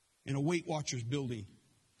in a Weight Watchers building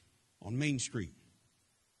on Main Street.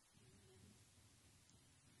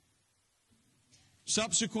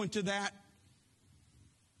 Subsequent to that,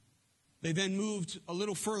 they then moved a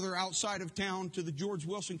little further outside of town to the George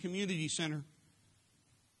Wilson Community Center.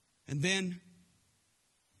 And then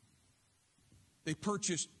they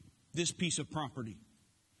purchased this piece of property.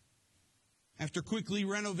 After quickly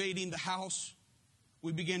renovating the house,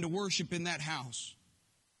 we began to worship in that house.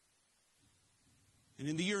 And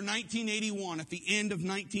in the year 1981, at the end of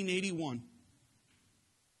 1981,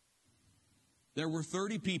 there were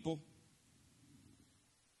 30 people.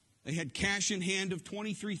 They had cash in hand of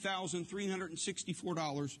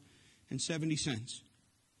 $23,364.70.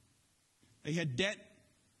 They had debt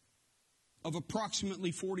of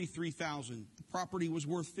approximately $43,000. The property was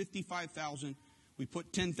worth $55,000. We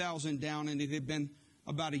put $10,000 down, and it had been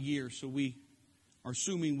about a year, so we are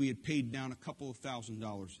assuming we had paid down a couple of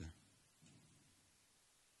 $1,000s there.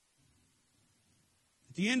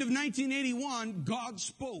 At the end of 1981, God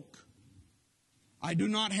spoke. I do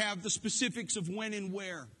not have the specifics of when and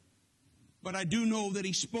where, but I do know that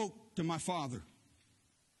He spoke to my father.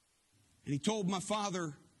 And He told my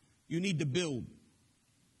father, you need to build.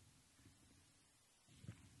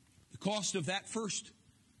 The cost of that first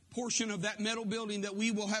portion of that metal building that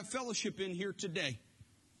we will have fellowship in here today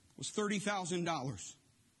was $30,000.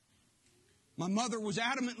 My mother was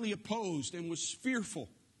adamantly opposed and was fearful,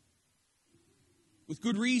 with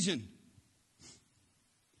good reason.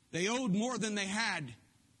 They owed more than they had,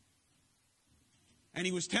 and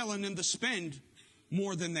He was telling them to spend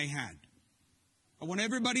more than they had. I want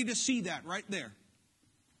everybody to see that right there.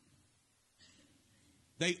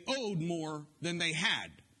 They owed more than they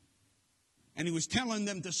had, and He was telling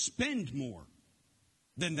them to spend more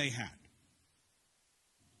than they had.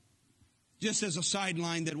 Just as a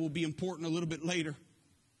sideline that will be important a little bit later,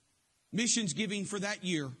 missions giving for that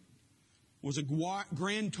year was a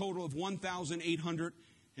grand total of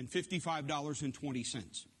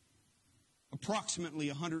 $1,855.20. Approximately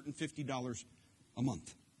 $150 a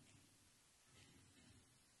month.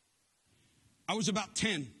 I was about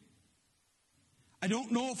 10. I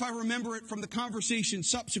don't know if I remember it from the conversation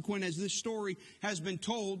subsequent as this story has been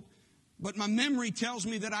told, but my memory tells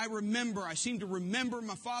me that I seem to remember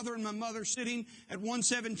my father and my mother sitting at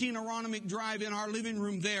 117 Aronimink Drive in our living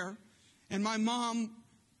room there, and my mom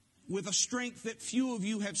with a strength that few of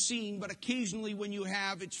you have seen, but occasionally when you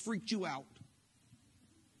have, it's freaked you out.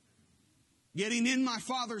 Getting in my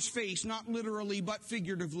father's face, not literally but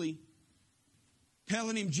figuratively,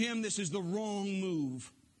 telling him, Jim, this is the wrong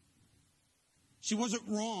move. She wasn't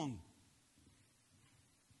wrong.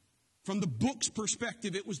 From the book's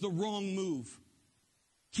perspective, it was the wrong move.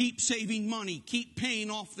 Keep saving money. Keep paying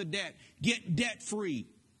off the debt. Get debt free.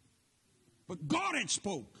 But God had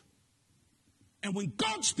spoke. And when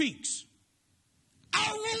God speaks,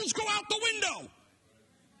 our rules go out the window.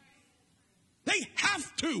 They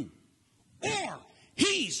have to. Or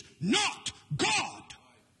He's not God.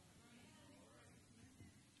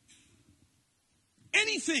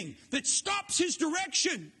 Anything that stops His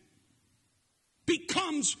direction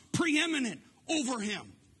becomes preeminent over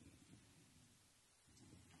Him.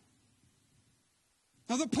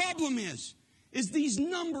 Now the problem is these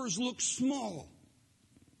numbers look small.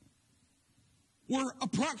 We're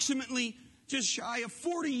approximately just shy of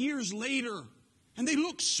 40 years later, and they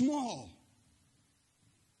look small.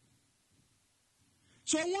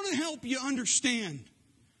 So I want to help you understand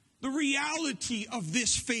the reality of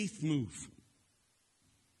this faith move.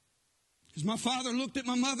 Because my father looked at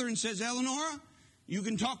my mother and says, Eleonora, you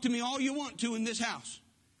can talk to me all you want to in this house.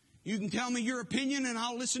 You can tell me your opinion and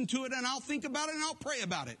I'll listen to it and I'll think about it and I'll pray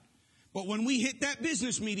about it. But when we hit that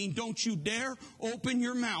business meeting, don't you dare open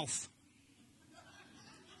your mouth,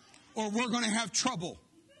 or we're going to have trouble.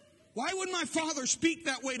 Why would my father speak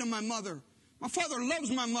that way to my mother? My father loves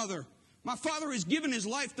my mother. My father has given his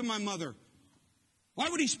life to my mother. Why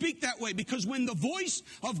would he speak that way? Because when the voice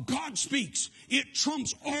of God speaks, it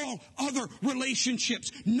trumps all other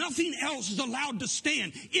relationships. Nothing else is allowed to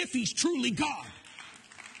stand if He's truly God.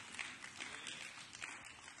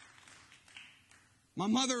 My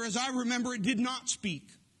mother, as I remember it, did not speak.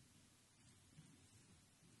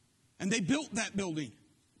 And they built that building.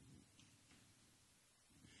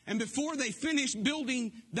 And before they finished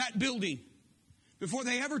building that building, before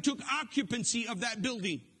they ever took occupancy of that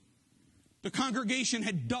building, the congregation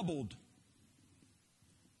had doubled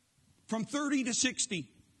from 30 to 60.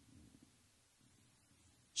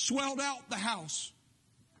 Swelled out the house.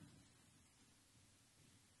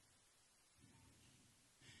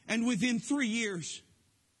 And within 3 years,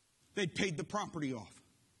 they'd paid the property off.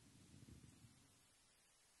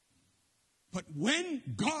 But when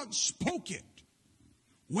God spoke it,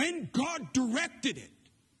 when God directed it,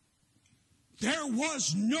 there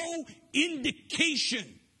was no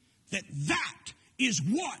indication that is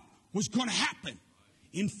what was going to happen.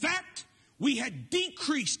 In fact, we had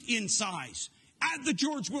decreased in size at the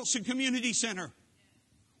George Wilson Community Center.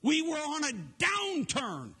 We were on a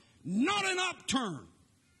downturn not an upturn.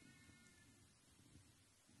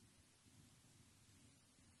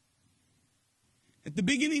 At the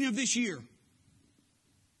beginning of this year,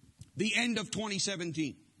 the end of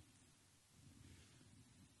 2017,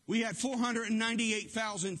 we had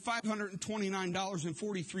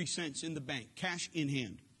 $498,529.43 in the bank, cash in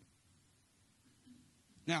hand.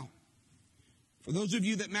 Now, for those of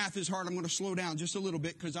you that math is hard, I'm going to slow down just a little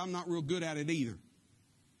bit because I'm not real good at it either.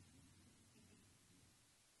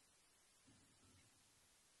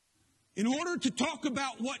 In order to talk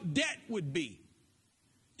about what debt would be,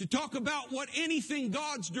 to talk about what anything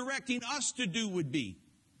God's directing us to do would be,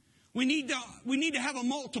 we need to have a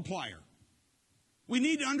multiplier. We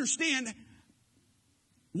need to understand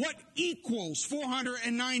what equals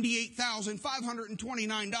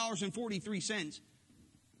 $498,529.43.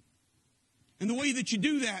 And the way that you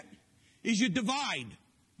do that is you divide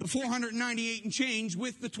the 498 and change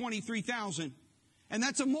with the 23,000. And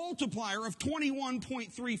that's a multiplier of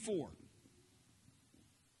 21.34.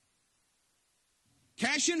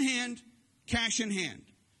 Cash in hand, cash in hand.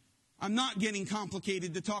 I'm not getting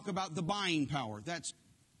complicated to talk about the buying power. That's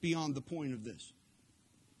beyond the point of this.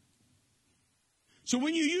 So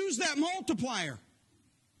when you use that multiplier,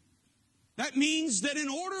 that means that in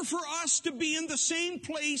order for us to be in the same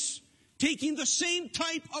place, taking the same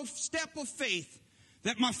type of step of faith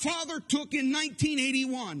that my father took in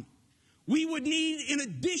 1981, we would need, in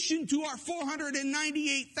addition to our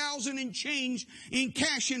 $498,000 and change in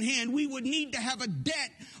cash in hand, we would need to have a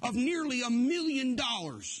debt of nearly $1 million.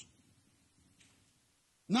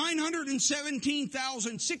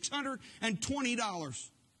 $917,620.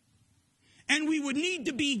 And we would need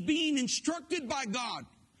to be being instructed by God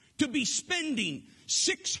to be spending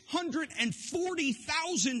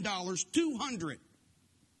 $640,000, $200.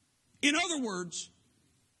 In other words,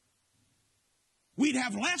 we'd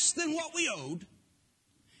have less than what we owed,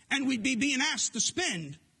 and we'd be being asked to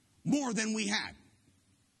spend more than we had.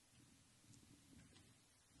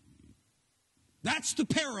 That's the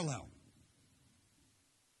parallel.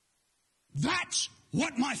 That's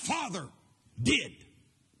what my father did.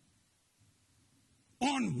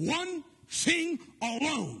 On one thing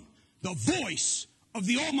alone, the voice of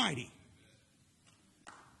the Almighty.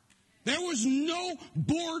 There was no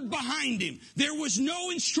board behind him. There was no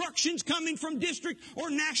instructions coming from district or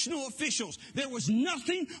national officials. There was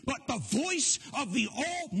nothing but the voice of the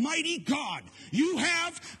Almighty God. You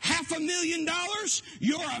have $500,000.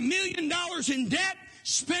 You're $1 million in debt.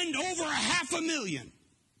 Spend over $500,000.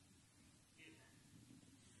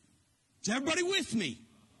 Is everybody with me?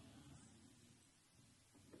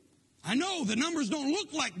 I know the numbers don't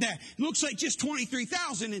look like that. It looks like just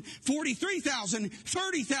 23,000 and 43,000,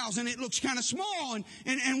 30,000. It looks kind of small,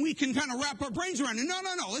 and we can kind of wrap our brains around it. No.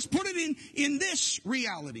 Let's put it in this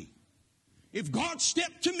reality. If God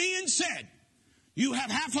stepped to me and said, you have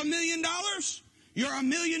 $500,000, you're $1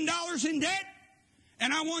 million in debt,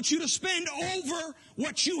 and I want you to spend over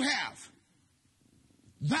what you have.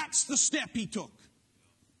 That's the step he took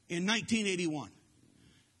in 1981.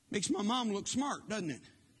 Makes my mom look smart, doesn't it?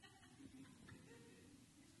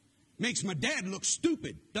 Makes my dad look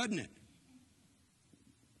stupid, doesn't it?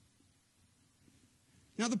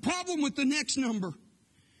 Now the problem with the next number,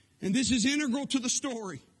 and this is integral to the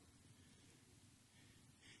story,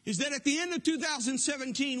 is that at the end of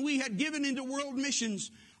 2017, we had given into world missions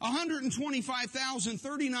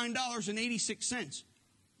 $125,039.86.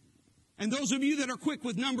 And those of you that are quick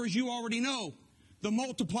with numbers, you already know the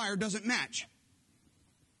multiplier doesn't match.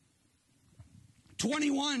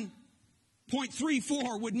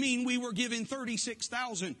 21.34 would mean we were giving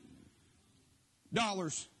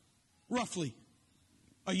 $36,000 roughly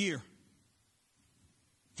a year.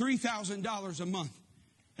 $3,000 a month,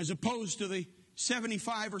 as opposed to the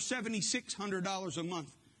 $7,500 or $7,600 a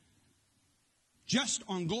month just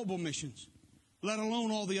on global missions, let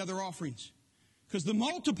alone all the other offerings. Because the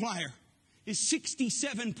multiplier is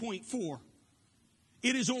 67.4.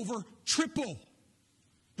 It is over triple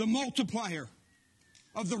the multiplier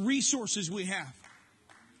of the resources we have.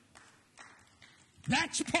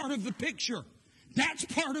 That's part of the picture. That's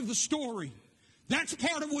part of the story. That's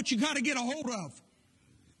part of what you got to get a hold of.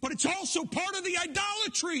 But it's also part of the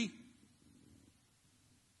idolatry.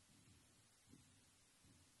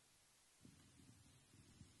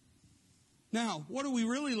 Now, what are we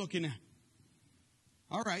really looking at?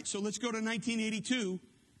 All right, so let's go to 1982,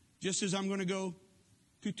 just as I'm going to go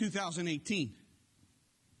to 2018.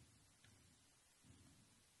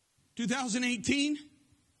 2018,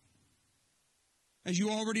 as you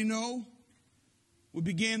already know, we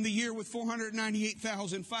began the year with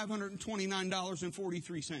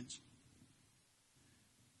 $498,529.43.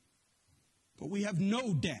 but we have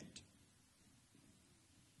no debt.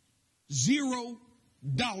 $0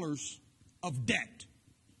 of debt.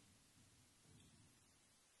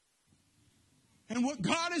 And what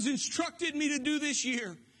God has instructed me to do this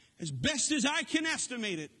year, as best as I can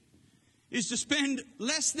estimate it, is to spend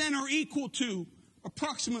less than or equal to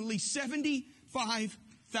approximately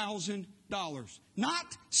 $75,000.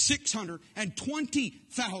 Not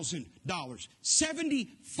 $620,000.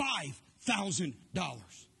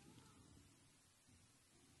 $75,000.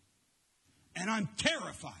 And I'm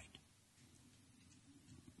terrified.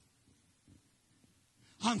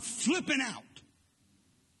 I'm flipping out.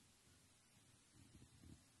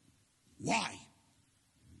 Why?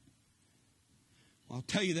 Well, I'll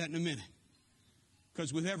tell you that in a minute.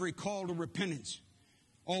 Because with every call to repentance,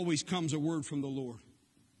 always comes a word from the Lord.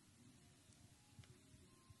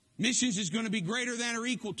 Missions is going to be greater than or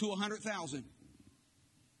equal to 100,000.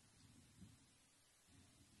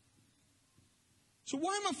 So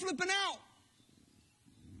why am I flipping out?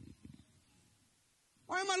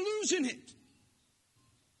 Why am I losing it?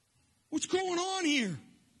 What's going on here?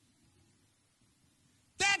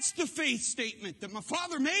 That's the faith statement that my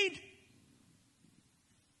father made.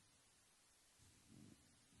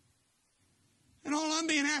 And all I'm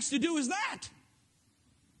being asked to do is that.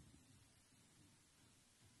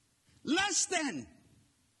 Less than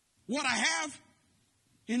what I have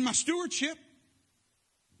in my stewardship.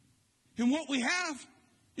 And what we have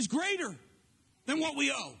is greater than what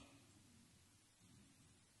we owe.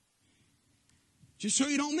 Just so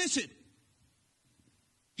you don't miss it.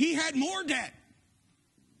 He had more debt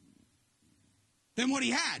than what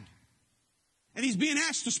he had. And he's being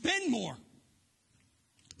asked to spend more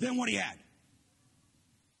than what he had.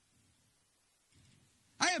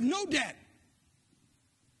 I have no debt.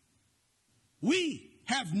 We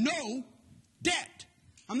have no debt.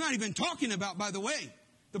 I'm not even talking about, by the way,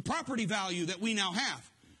 the property value that we now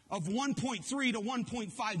have of $1.3 to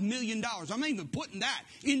 $1.5 million. I'm not even putting that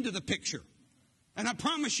into the picture. And I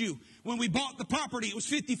promise you, when we bought the property, it was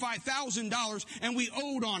 $55,000 and we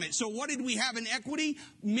owed on it. So what did we have in equity?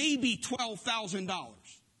 Maybe $12,000.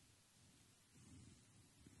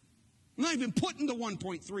 I'm not even putting the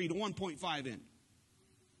 1.3 to 1.5 in.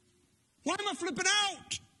 Why am I flipping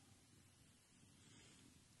out?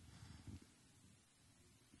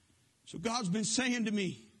 So God's been saying to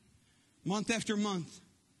me, month after month,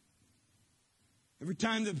 every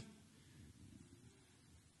time the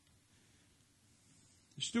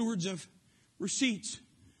stewards of receipts,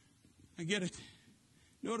 I get a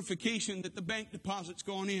notification that the bank deposit's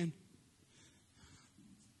gone in.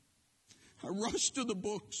 I rush to the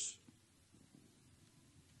books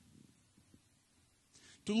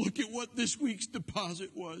to look at what this week's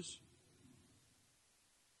deposit was.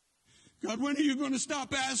 God, when are you going to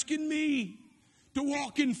stop asking me to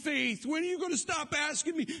walk in faith? When are you going to stop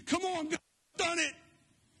asking me? Come on, God, I've done it.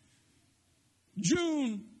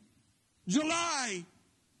 June, July,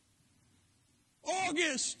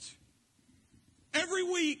 August, every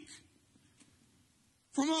week.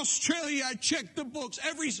 From Australia, I check the books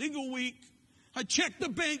every single week. I check the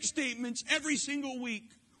bank statements every single week.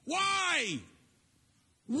 Why?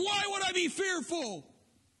 Why would I be fearful?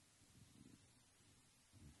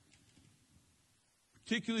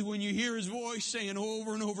 Particularly when you hear his voice saying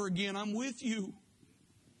over and over again, I'm with you.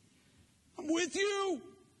 I'm with you.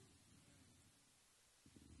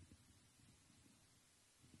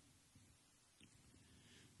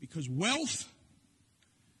 Because wealth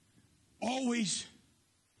always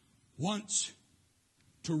wants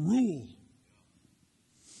to rule.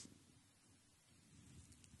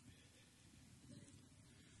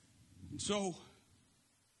 And so,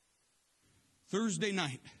 Thursday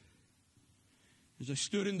night, as I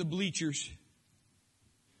stood in the bleachers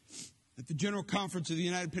at the General Conference of the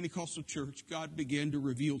United Pentecostal Church, God began to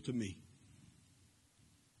reveal to me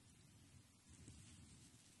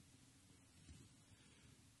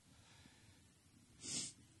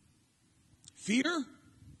fear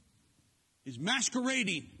is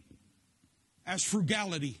masquerading as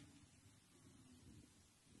frugality.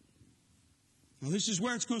 Now, this is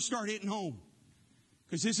where it's going to start hitting home.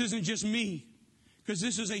 Because this isn't just me. Because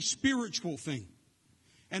this is a spiritual thing.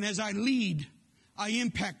 And as I lead, I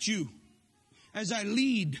impact you. As I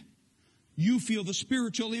lead, you feel the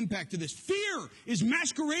spiritual impact of this. Fear is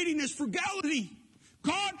masquerading as frugality.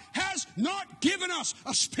 God has not given us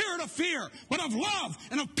a spirit of fear, but of love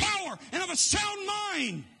and of power and of a sound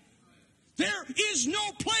mind. There is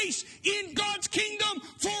no place in God's kingdom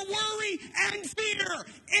for worry and fear.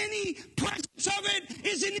 Any presence of it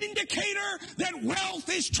is an indicator that wealth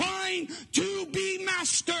is trying to be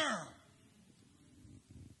master.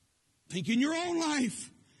 Think in your own life.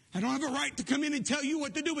 I don't have a right to come in and tell you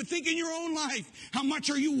what to do, but think in your own life. How much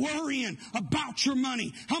are you worrying about your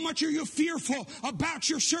money? How much are you fearful about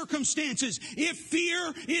your circumstances? If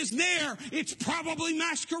fear is there, it's probably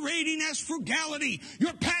masquerading as frugality.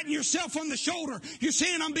 You're patting yourself on the shoulder. You're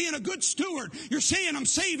saying, I'm being a good steward. You're saying, I'm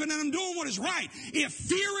saving and I'm doing what is right. If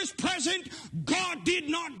fear is present, God did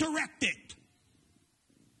not direct it.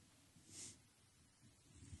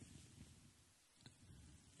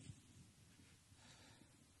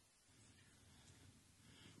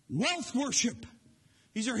 Wealth worship.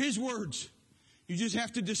 These are His words. You just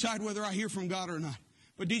have to decide whether I hear from God or not.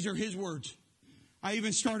 But these are His words. I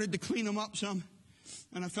even started to clean them up some.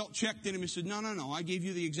 And I felt checked in Him. He said, no. I gave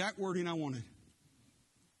you the exact wording I wanted.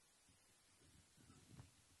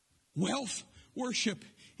 Wealth worship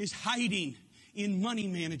is hiding in money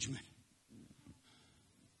management.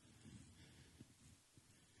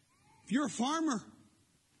 If you're a farmer,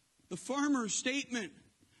 the farmer's statement,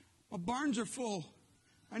 my barns are full.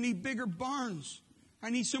 I need bigger barns. I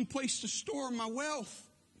need some place to store my wealth.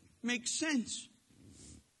 Makes sense.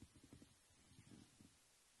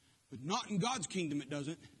 But not in God's kingdom it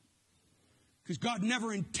doesn't. Because God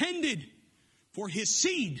never intended for His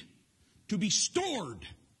seed to be stored.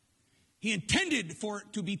 He intended for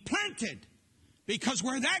it to be planted. Because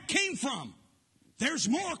where that came from, there's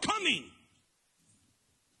more coming.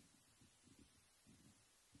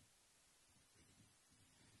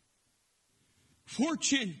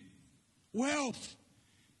 Fortune, wealth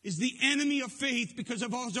is the enemy of faith because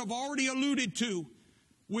of, as I've already alluded to,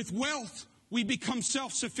 with wealth we become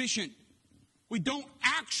self-sufficient. We don't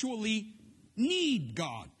actually need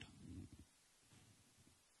God.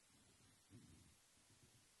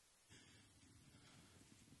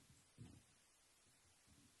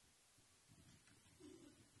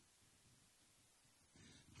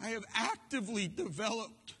 I have actively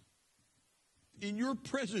developed in your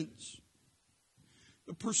presence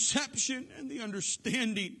the perception and the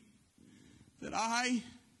understanding that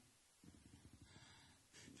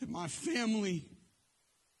my family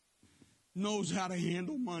knows how to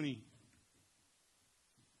handle money.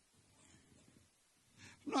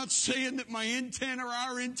 I'm not saying that my intent or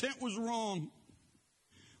our intent was wrong.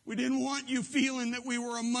 We didn't want you feeling that we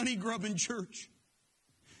were a money-grubbing church.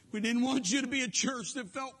 We didn't want you to be a church that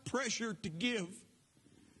felt pressure to give.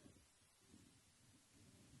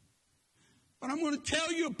 But I'm going to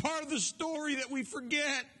tell you a part of the story that we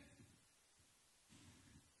forget.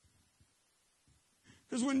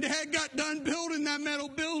 Because when Dad got done building that metal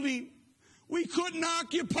building, we couldn't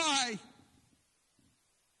occupy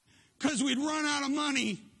because we'd run out of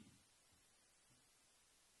money.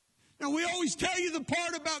 Now, we always tell you the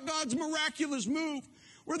part about God's miraculous move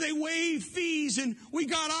where they waived fees and we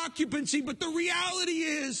got occupancy. But the reality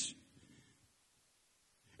is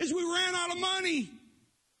we ran out of money.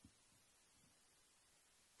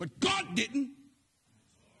 But God didn't.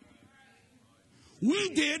 We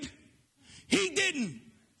did. He didn't.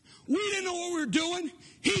 We didn't know what we were doing.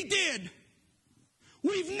 He did.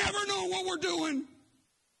 We've never known what we're doing.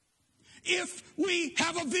 If we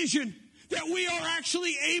have a vision that we are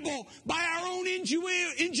actually able, by our own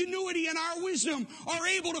ingenuity and our wisdom, are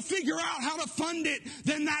able to figure out how to fund it,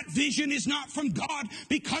 then that vision is not from God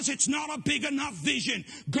because it's not a big enough vision.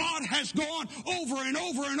 God has gone over and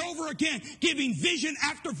over and over again, giving vision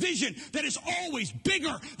after vision that is always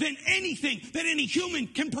bigger than anything that any human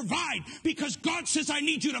can provide, because God says, I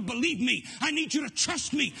need you to believe me. I need you to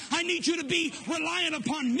trust me. I need you to be reliant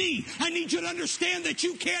upon me. I need you to understand that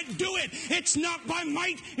you can't do it. It's not by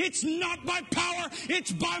might. It's not by power,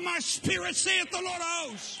 it's by my Spirit, saith the Lord of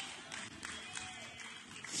hosts.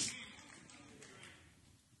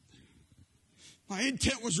 My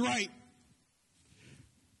intent was right,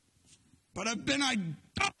 but I've been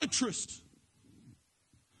idolatrous.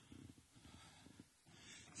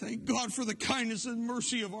 Thank God for the kindness and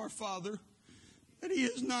mercy of our Father, that He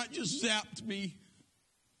has not just zapped me.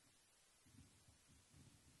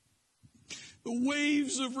 The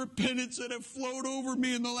waves of repentance that have flowed over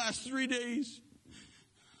me in the last 3 days,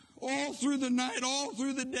 all through the night, all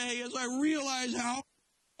through the day, as I realize how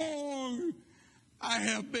long I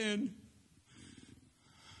have been.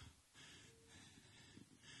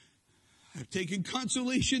 I've taken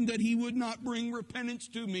consolation that He would not bring repentance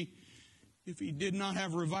to me if He did not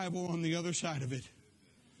have revival on the other side of it.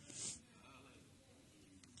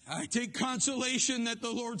 I take consolation that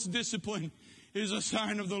the Lord's discipline is a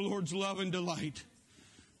sign of the Lord's love and delight.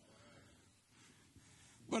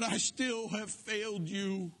 But I still have failed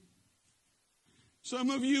you.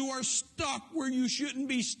 Some of you are stuck where you shouldn't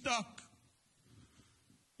be stuck.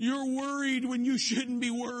 You're worried when you shouldn't be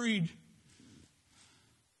worried.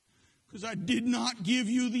 Because I did not give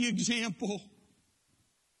you the example.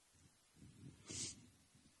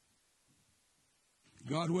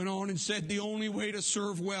 God went on and said the only way to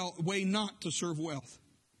serve way not to serve wealth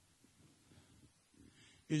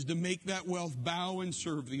is to make that wealth bow and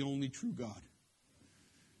serve the only true God.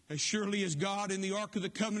 As surely as God in the Ark of the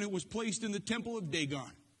Covenant was placed in the temple of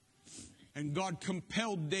Dagon, and God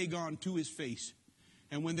compelled Dagon to his face.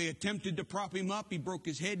 And when they attempted to prop him up, he broke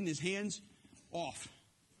his head and his hands off,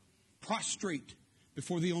 prostrate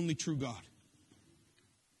before the only true God.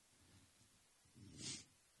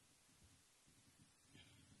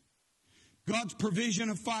 God's provision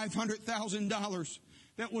of $500,000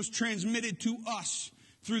 that was transmitted to us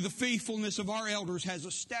through the faithfulness of our elders has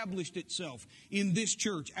established itself in this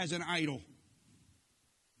church as an idol.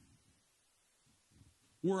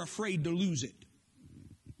 We're afraid to lose it.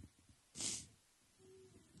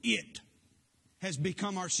 It has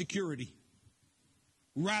become our security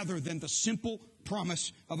rather than the simple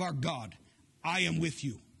promise of our God, I am with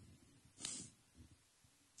you.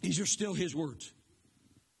 These are still His words.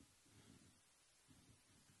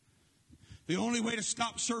 The only way to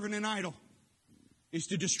stop serving an idol is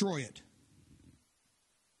to destroy it.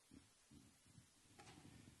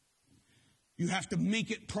 You have to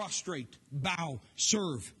make it prostrate, bow,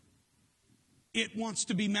 serve. It wants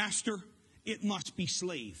to be master, it must be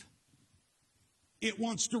slave. It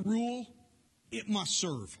wants to rule, it must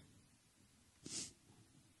serve.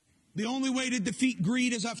 The only way to defeat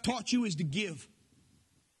greed, as I've taught you, is to give.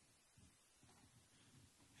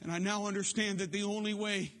 And I now understand that the only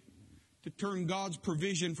way to turn God's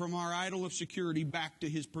provision from our idol of security back to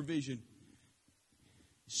His provision.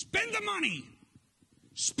 Spend the money.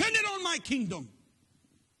 Spend it on my kingdom.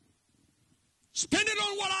 Spend it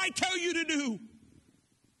on what I tell you to do.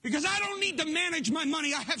 Because I don't need to manage my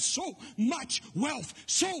money. I have so much wealth,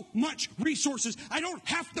 so much resources. I don't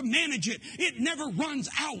have to manage it. It never runs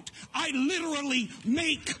out. I literally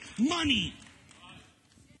make money.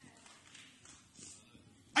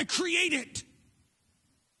 I create it.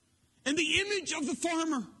 And the image of the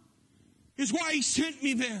farmer is why He sent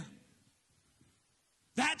me there.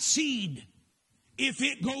 That seed, if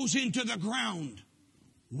it goes into the ground,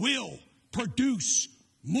 will produce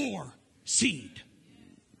more seed.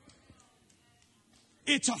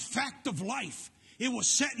 It's a fact of life. It was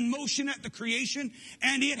set in motion at the creation,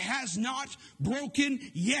 and it has not broken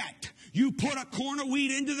yet. You put a corn of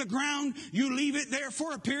wheat into the ground, you leave it there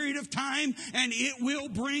for a period of time, and it will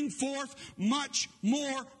bring forth much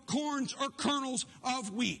more corns or kernels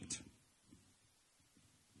of wheat.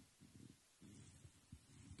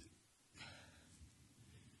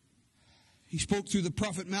 He spoke through the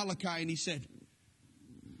prophet Malachi, and he said,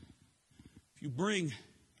 if you bring,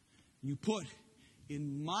 you put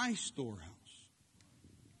in my storehouse,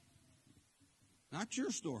 not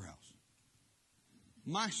your storehouse,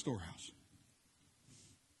 my storehouse.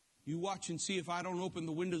 You watch and see if I don't open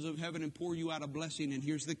the windows of heaven and pour you out a blessing. And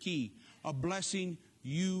here's the key. A blessing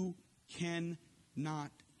you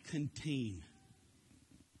cannot contain.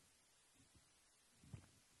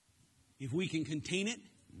 If we can contain it,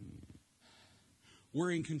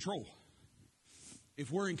 we're in control.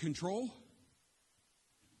 If we're in control,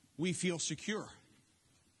 we feel secure.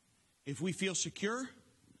 If we feel secure,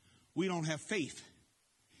 we don't have faith.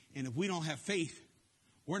 And if we don't have faith,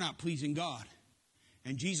 we're not pleasing God.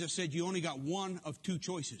 And Jesus said you only got one of two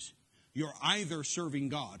choices. You're either serving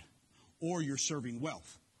God or you're serving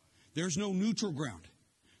wealth. There's no neutral ground.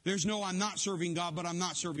 There's no I'm not serving God, but I'm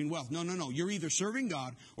not serving wealth. No. You're either serving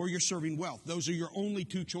God or you're serving wealth. Those are your only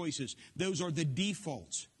two choices. Those are the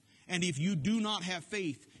defaults. And if you do not have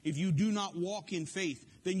faith, if you do not walk in faith,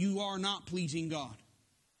 then you are not pleasing God.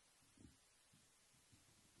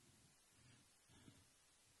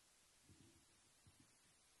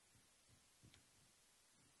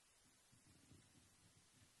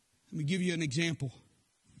 Let me give you an example.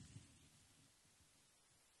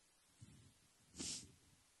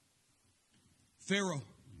 Pharaoh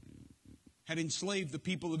had enslaved the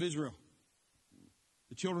people of Israel,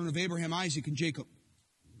 the children of Abraham, Isaac, and Jacob.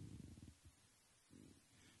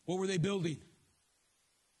 What were they building?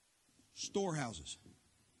 Storehouses.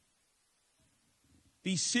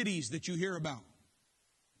 These cities that you hear about,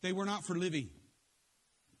 they were not for living.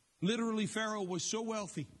 Literally, Pharaoh was so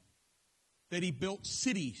wealthy that he built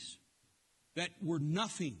cities that were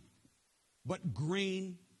nothing but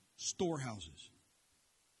grain storehouses.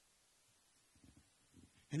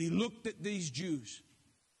 And he looked at these Jews,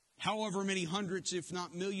 however many hundreds, if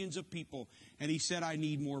not millions of people, and he said, I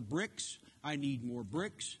need more bricks, I need more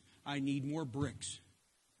bricks, I need more bricks.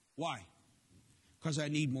 Why? Because I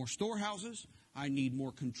need more storehouses, I need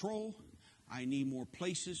more control, I need more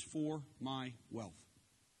places for my wealth.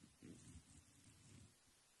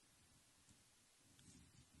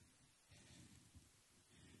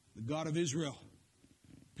 The God of Israel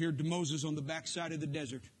appeared to Moses on the backside of the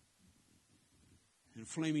desert in a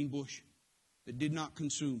flaming bush that did not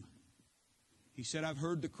consume. He said, I've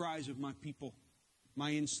heard the cries of my people,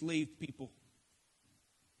 my enslaved people.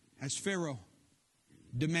 As Pharaoh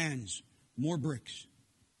demands more bricks,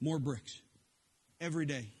 every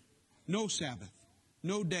day. No Sabbath,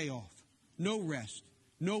 no day off, no rest,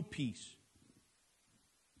 no peace.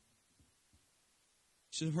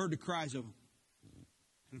 He says, I've heard the cries of them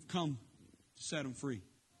and have come to set them free.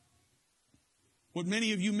 What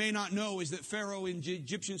many of you may not know is that Pharaoh in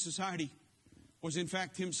Egyptian society was in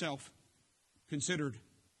fact himself considered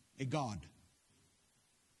a god.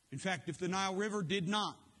 In fact, if the Nile River did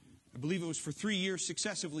not, I believe it was for 3 years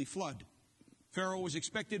successively, flood, Pharaoh was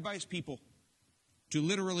expected by his people to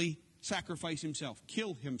literally sacrifice himself,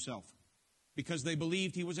 kill himself, because they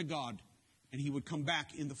believed he was a god and he would come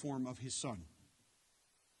back in the form of his son.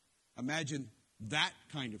 Imagine that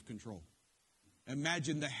kind of control.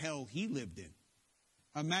 Imagine the hell he lived in.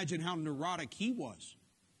 Imagine how neurotic he was.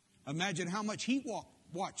 Imagine how much he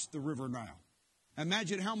watched the river Nile.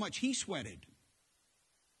 Imagine how much he sweated.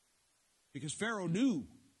 Because Pharaoh knew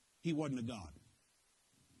he wasn't a god.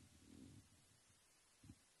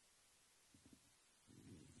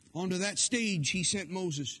 Onto that stage, he sent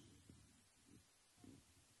Moses.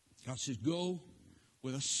 God says, go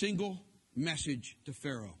with a single message to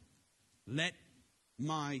Pharaoh. Let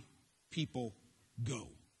my people go.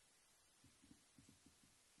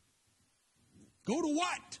 Go to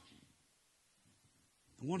what?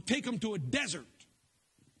 I want to take them to a desert.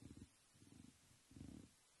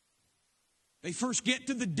 They first get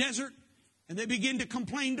to the desert and they begin to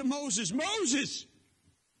complain to Moses. Moses,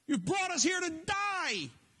 you've brought us here to die.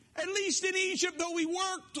 At least in Egypt, though we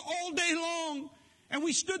worked all day long and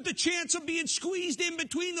we stood the chance of being squeezed in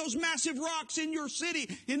between those massive rocks in your city,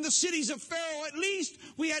 in the cities of Pharaoh, at least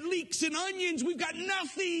we had leeks and onions. We've got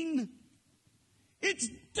nothing. It's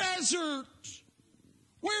desert.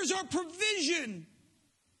 Where's our provision?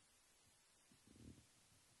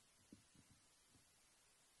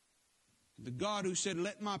 The God who said,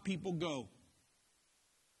 let my people go,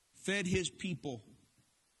 fed his people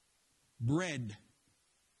bread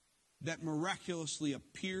that miraculously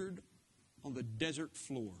appeared on the desert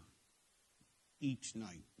floor each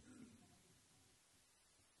night.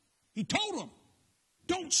 He told them,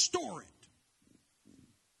 don't store it.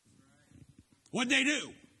 What'd they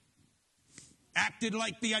do? Acted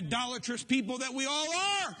like the idolatrous people that we all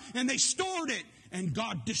are, and they stored it, and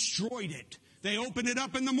God destroyed it. They opened it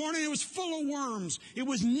up in the morning, it was full of worms. It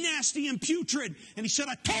was nasty and putrid. And he said,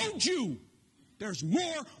 I told you, there's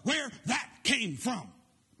more where that came from.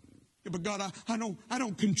 Yeah, but God, I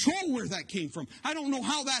don't control where that came from. I don't know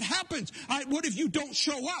how that happens. What if you don't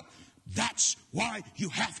show up? That's why you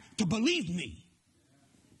have to believe me.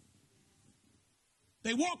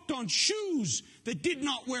 They walked on shoes that did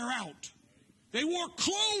not wear out. They wore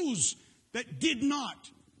clothes that did not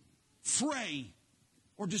fray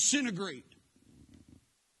or disintegrate.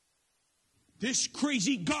 This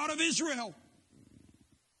crazy God of Israel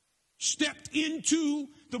stepped into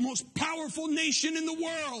the most powerful nation in the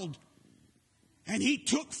world. And he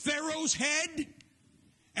took Pharaoh's head,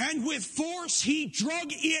 and with force he drug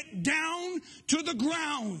it down to the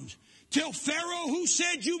ground. Till Pharaoh, who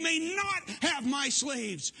said, you may not have my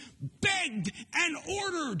slaves, begged and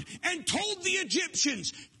ordered and told the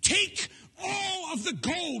Egyptians, take all of the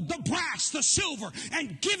gold, the brass, the silver,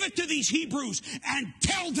 and give it to these Hebrews and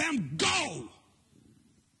tell them, go.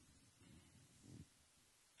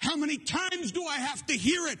 How many times do I have to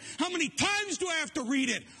hear it? How many times do I have to read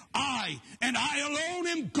it? I, and I alone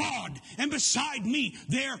am God, and beside me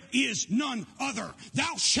there is none other.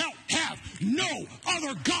 Thou shalt have no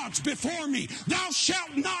other gods before me. Thou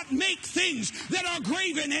shalt not make things that are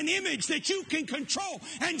graven, an image that you can control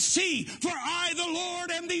and see. For I, the Lord,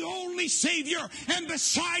 am the only Savior, and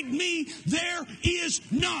beside me there is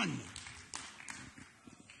none.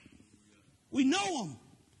 We know them.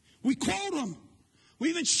 We quote them. We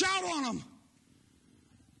even shout on them.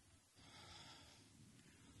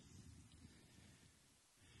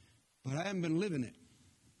 But I haven't been living it.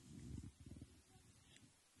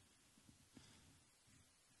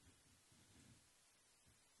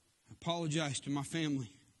 I apologize to my family.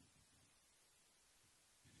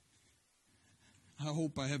 I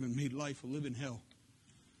hope I haven't made life a living hell.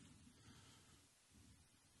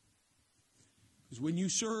 Because when you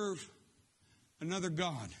serve another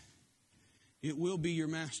God, it will be your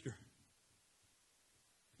master.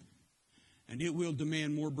 And it will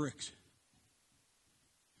demand more bricks.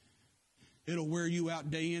 It'll wear you out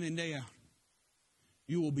day in and day out.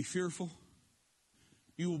 You will be fearful.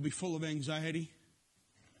 You will be full of anxiety.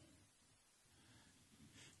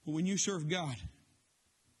 But when you serve God,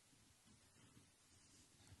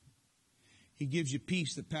 He gives you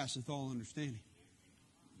peace that passeth all understanding.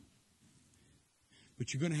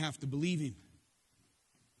 But you're going to have to believe Him.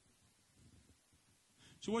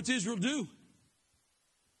 So what's Israel do?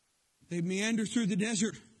 They meander through the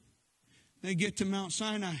desert. They get to Mount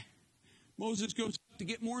Sinai. Moses goes to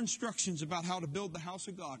get more instructions about how to build the house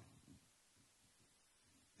of God.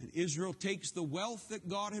 And Israel takes the wealth that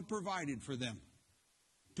God had provided for them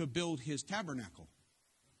to build His tabernacle.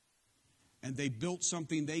 And they built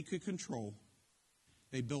something they could control.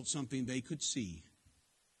 They built something they could see.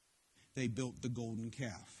 They built the golden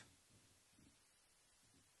calf.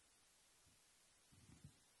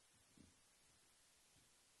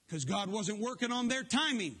 Because God wasn't working on their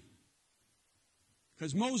timing.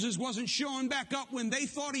 Because Moses wasn't showing back up when they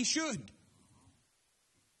thought he should.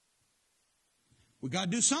 We got to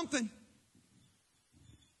do something.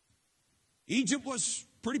 Egypt was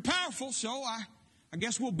pretty powerful, so I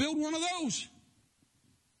guess we'll build one of those.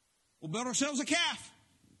 We'll build ourselves a calf.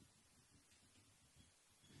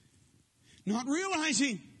 Not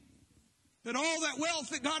realizing that all that wealth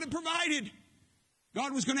that God had provided,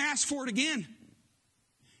 God was going to ask for it again.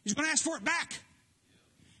 He's going to ask for it back.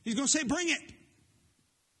 He's going to say, bring it.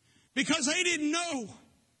 Because they didn't know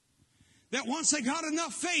that once they got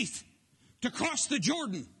enough faith to cross the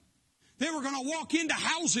Jordan, they were going to walk into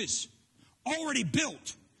houses already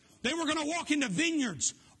built. They were going to walk into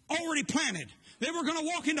vineyards already planted. They were going to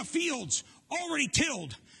walk into fields already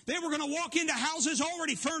tilled. They were going to walk into houses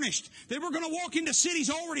already furnished. They were going to walk into cities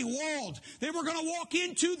already walled. They were going to walk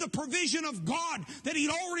into the provision of God that He'd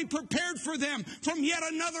already prepared for them from yet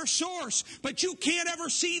another source. But you can't ever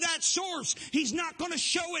see that source. He's not going to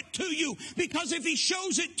show it to you, because if He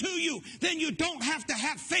shows it to you, then you don't have to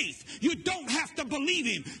have faith. You don't have to believe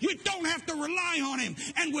Him. You don't have to rely on Him.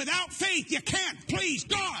 And without faith, you can't please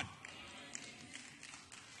God.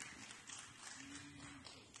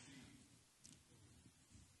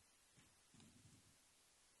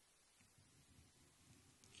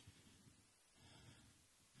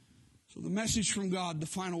 So the message from God, the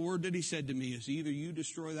final word that He said to me is, either you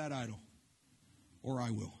destroy that idol or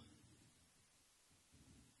I will.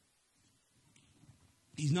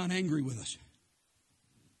 He's not angry with us.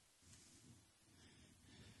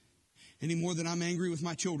 Any more than I'm angry with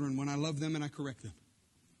my children when I love them and I correct them.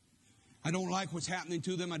 I don't like what's happening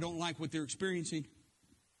to them. I don't like what they're experiencing.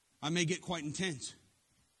 I may get quite intense.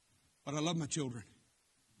 But I love my children.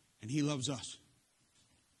 And He loves us.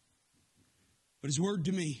 But His word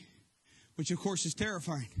to me, which of course is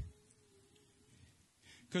terrifying,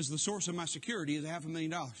 because the source of my security is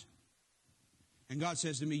 $500,000. And God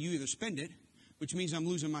says to me, you either spend it, which means I'm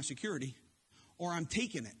losing my security, or I'm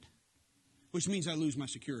taking it, which means I lose my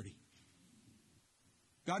security.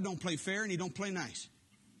 God don't play fair and He don't play nice.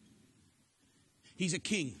 He's a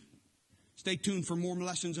king. Stay tuned for more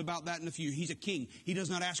lessons about that in a few. He's a king. He does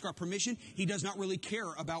not ask our permission. He does not really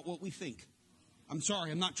care about what we think. I'm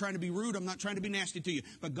sorry, I'm not trying to be rude, I'm not trying to be nasty to you,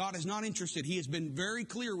 but God is not interested. He has been very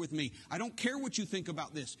clear with me. I don't care what you think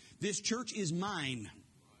about this. This church is mine.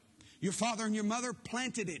 Your father and your mother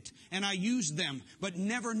planted it, and I used them. But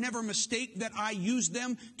never mistake that I used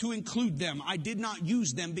them to include them. I did not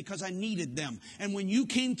use them because I needed them. And when you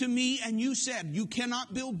came to me and you said, you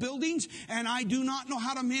cannot build buildings, and I do not know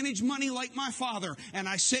how to manage money like my father. And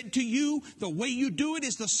I said to you, the way you do it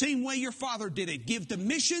is the same way your father did it. Give to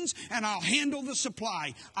missions, and I'll handle the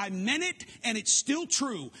supply. I meant it, and it's still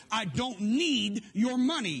true. I don't need your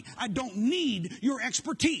money. I don't need your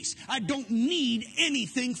expertise. I don't need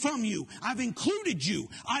anything from you. I've included you.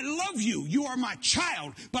 I love you. You are my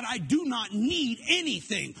child, but I do not need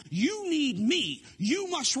anything. You need me. You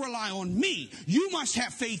must rely on me. You must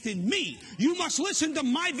have faith in me. You must listen to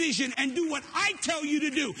my vision and do what I tell you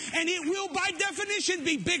to do. And it will, by definition,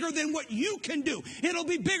 be bigger than what you can do. It'll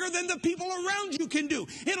be bigger than the people around you can do.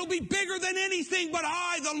 It'll be bigger than anything, but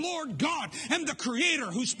I, the Lord God, am the Creator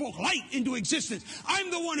who spoke light into existence.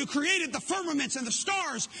 I'm the one who created the firmaments and the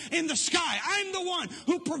stars in the sky. I'm the one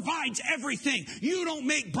who provides everything. You don't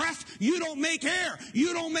make breath. You don't make air.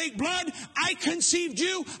 You don't make blood. I conceived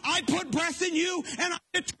you. I put breath in you, and I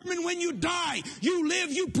determine when you die. You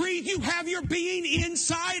live, you breathe, you have your being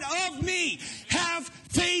inside of me. Have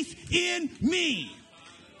faith in me.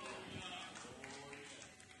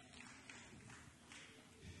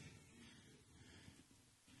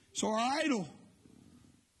 So our idol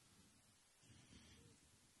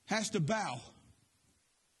has to bow.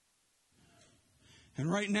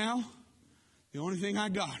 And right now, the only thing I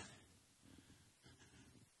got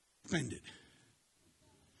spend it.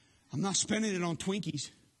 I'm not spending it on Twinkies.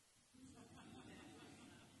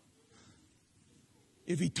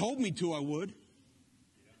 If he told me to, I would.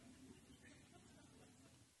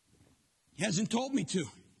 He hasn't told me to.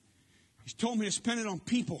 He's told me to spend it on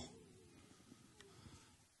people.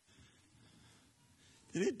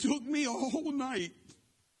 And it took me a whole night.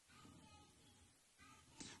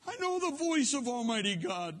 I know the voice of Almighty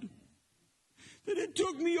God. That it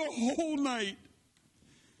took me a whole night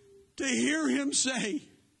to hear Him say,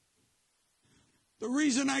 the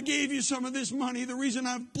reason I gave you some of this money, the reason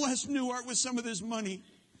I've blessed Newark with some of this money,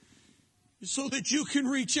 is so that you can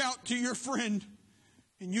reach out to your friend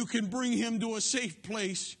and you can bring him to a safe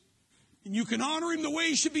place. And you can honor him the way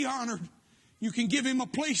he should be honored. You can give him a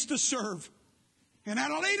place to serve. And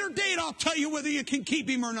at a later date, I'll tell you whether you can keep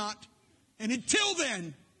him or not. And until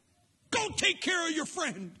then, go take care of your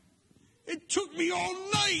friend. It took me all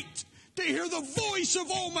night to hear the voice of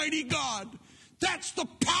Almighty God. That's the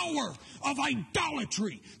power of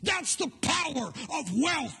idolatry. That's the power of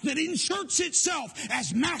wealth that inserts itself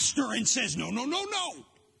as master and says, no, no, no, no.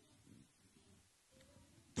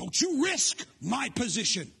 Don't you risk my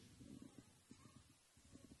position.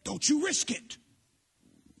 Don't you risk it.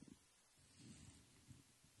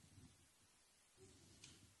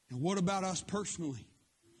 And what about us personally?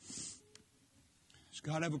 Does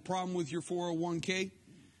God have a problem with your 401k?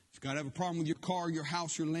 Does God have a problem with your car, your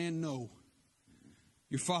house, your land? No.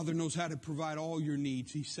 Your Father knows how to provide all your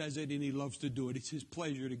needs. He says it and He loves to do it. It's His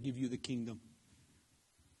pleasure to give you the kingdom.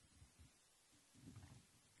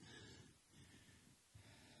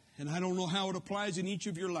 And I don't know how it applies in each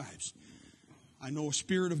of your lives. I know a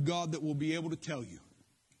Spirit of God that will be able to tell you.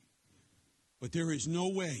 But there is no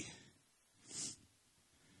way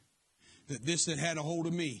that this that had a hold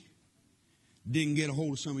of me didn't get a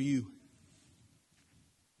hold of some of you.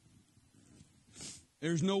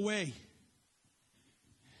 There's no way.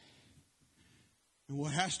 And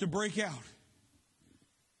what has to break out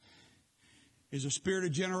is a spirit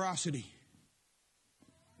of generosity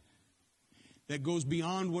that goes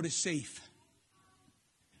beyond what is safe.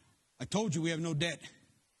 I told you we have no debt.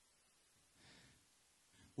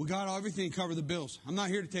 We got everything to cover the bills. I'm not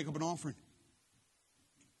here to take up an offering.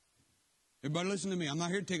 Everybody listen to me. I'm not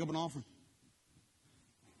here to take up an offering.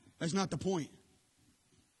 That's not the point.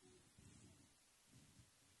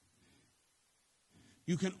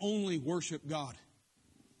 You can only worship God.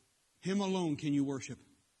 Him alone can you worship.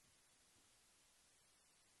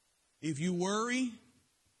 If you worry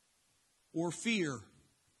or fear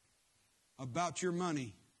about your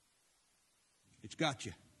money, it's got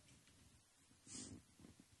you.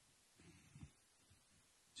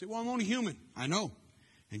 Say, well, I'm only human. I know.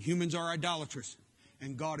 And humans are idolatrous.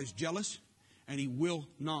 And God is jealous. And He will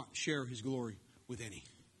not share His glory with any.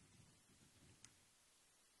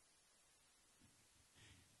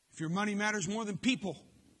 If your money matters more than people,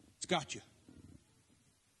 it's got you.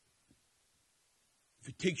 If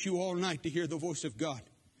it takes you all night to hear the voice of God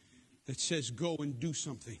that says go and do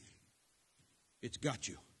something, it's got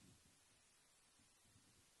you.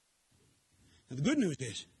 Now the good news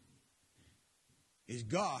is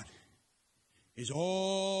God is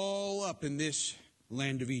all up in this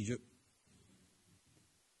land of Egypt.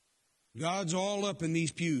 God's all up in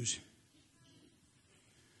these pews.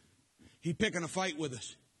 He's picking a fight with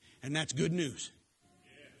us. And that's good news.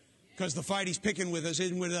 Because the fight He's picking with us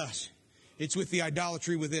isn't with us. It's with the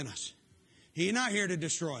idolatry within us. He's not here to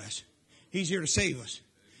destroy us. He's here to save us.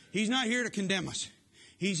 He's not here to condemn us.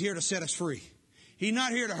 He's here to set us free. He's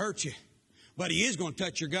not here to hurt you. But He is going to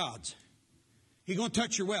touch your gods. He's going to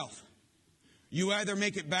touch your wealth. You either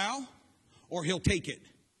make it bow or He'll take it.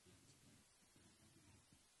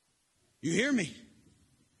 You hear me?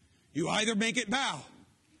 You either make it bow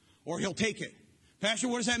or He'll take it. Pastor,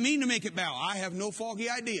 what does that mean to make it bow? I have no foggy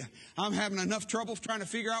idea. I'm having enough trouble trying to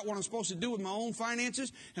figure out what I'm supposed to do with my own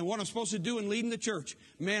finances and what I'm supposed to do in leading the church.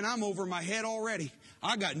 Man, I'm over my head already.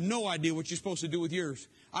 I got no idea what you're supposed to do with yours.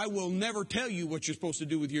 I will never tell you what you're supposed to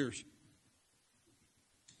do with yours.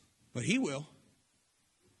 But He will.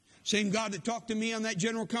 Same God that talked to me on that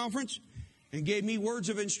general conference and gave me words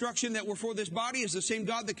of instruction that were for this body is the same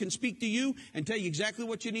God that can speak to you and tell you exactly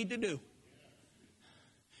what you need to do.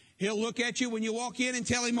 He'll look at you when you walk in and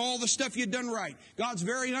tell Him all the stuff you've done right. God's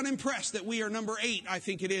very unimpressed that we are number 8, I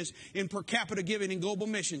think it is, in per capita giving in global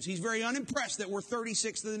missions. He's very unimpressed that we're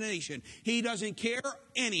 36th in the nation. He doesn't care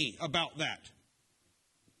any about that.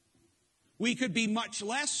 We could be much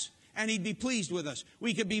less and He'd be pleased with us.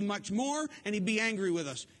 We could be much more and He'd be angry with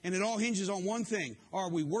us. And it all hinges on one thing.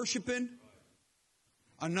 Are we worshiping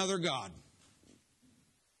another God?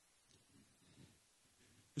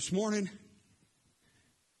 This morning,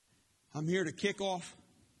 I'm here to kick off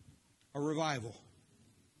a revival.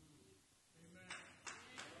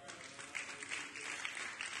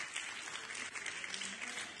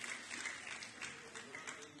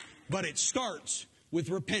 But it starts with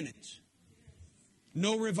repentance.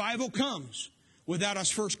 No revival comes without us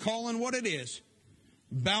first calling what it is,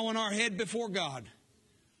 bowing our head before God,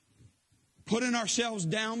 putting ourselves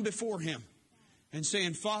down before Him, and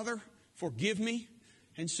saying, Father, forgive me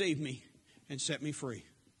and save me and set me free.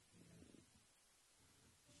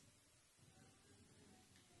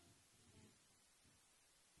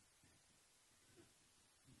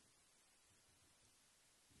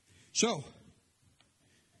 So,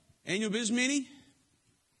 annual business meeting?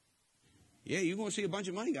 Yeah, you're going to see a bunch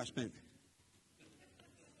of money got spent.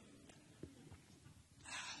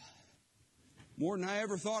 More than I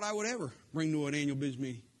ever thought I would ever bring to an annual business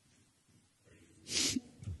meeting.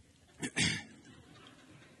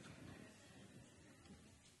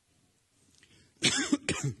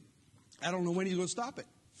 I don't know when He's going to stop it.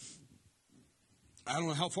 I don't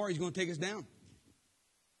know how far He's going to take us down.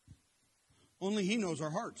 Only He knows our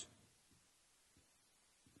hearts.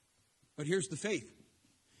 But here's the faith.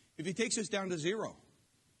 If He takes us down to 0,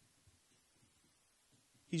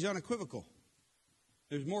 He's unequivocal.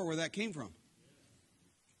 There's more where that came from.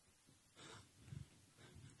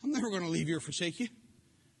 I'm never going to leave you or forsake you.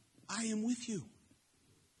 I am with you.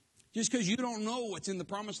 Just because you don't know what's in the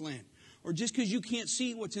promised land, or just because you can't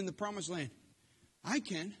see what's in the promised land, I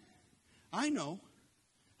can. I know.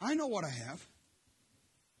 I know what I have.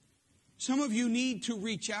 Some of you need to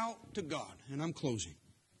reach out to God, and I'm closing,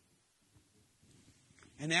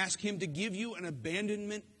 and ask Him to give you an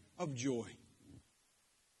abandonment of joy,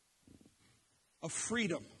 of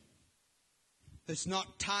freedom that's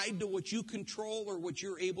not tied to what you control or what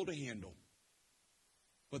you're able to handle,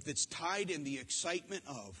 but that's tied in the excitement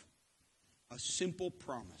of a simple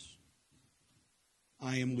promise.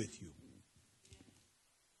 I am with you.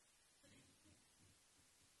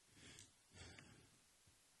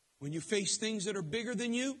 When you face things that are bigger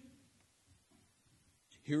than you,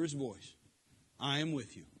 hear His voice. I am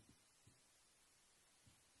with you.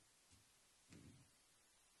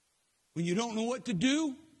 When you don't know what to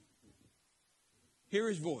do, hear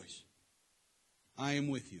His voice. I am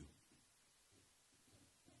with you.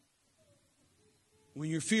 When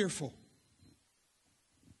you're fearful,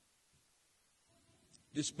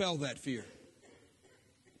 dispel that fear,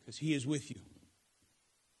 because He is with you.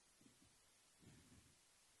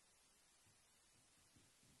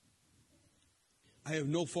 I have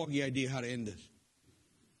no foggy idea how to end this.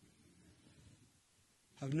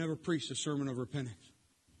 I've never preached a sermon of repentance.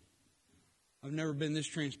 I've never been this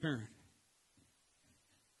transparent.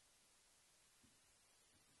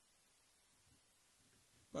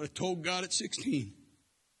 But I told God at 16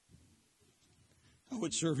 I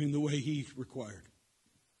would serve Him the way He required.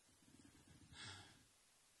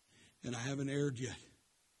 And I haven't erred yet.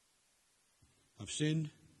 I've sinned.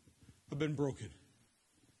 I've been broken.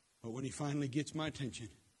 But when He finally gets my attention,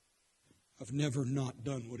 I've never not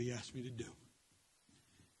done what He asked me to do.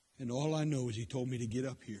 And all I know is He told me to get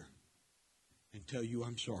up here and tell you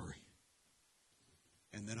I'm sorry.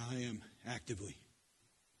 And that I am actively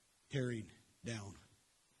tearing down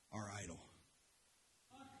our idol.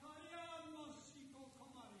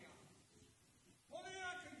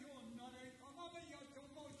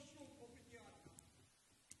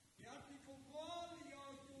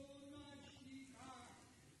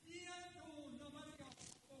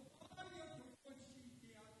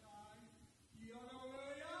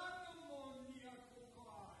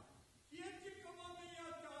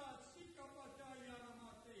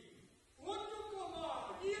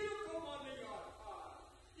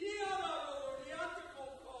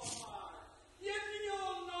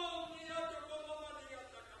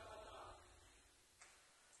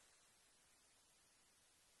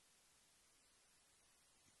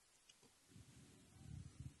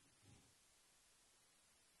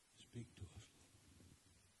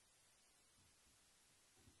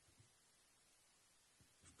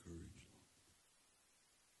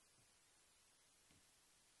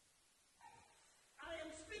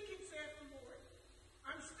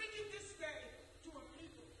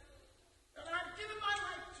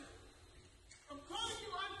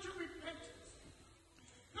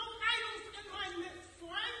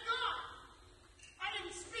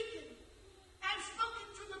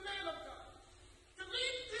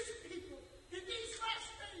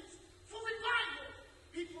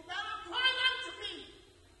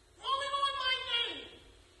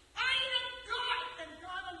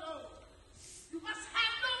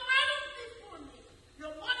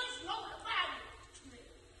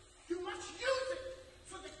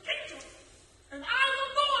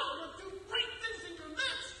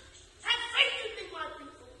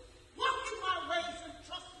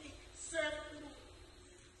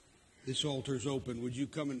 This altar's open. Would you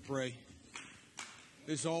come and pray?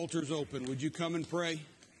 This altar's open. Would you come and pray?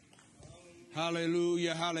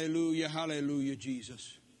 Hallelujah, hallelujah, hallelujah,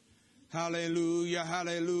 Jesus. Hallelujah,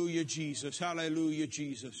 hallelujah, Jesus. Hallelujah,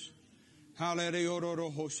 Jesus. Hallelujah,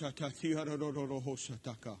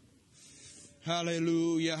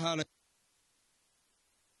 hallelujah.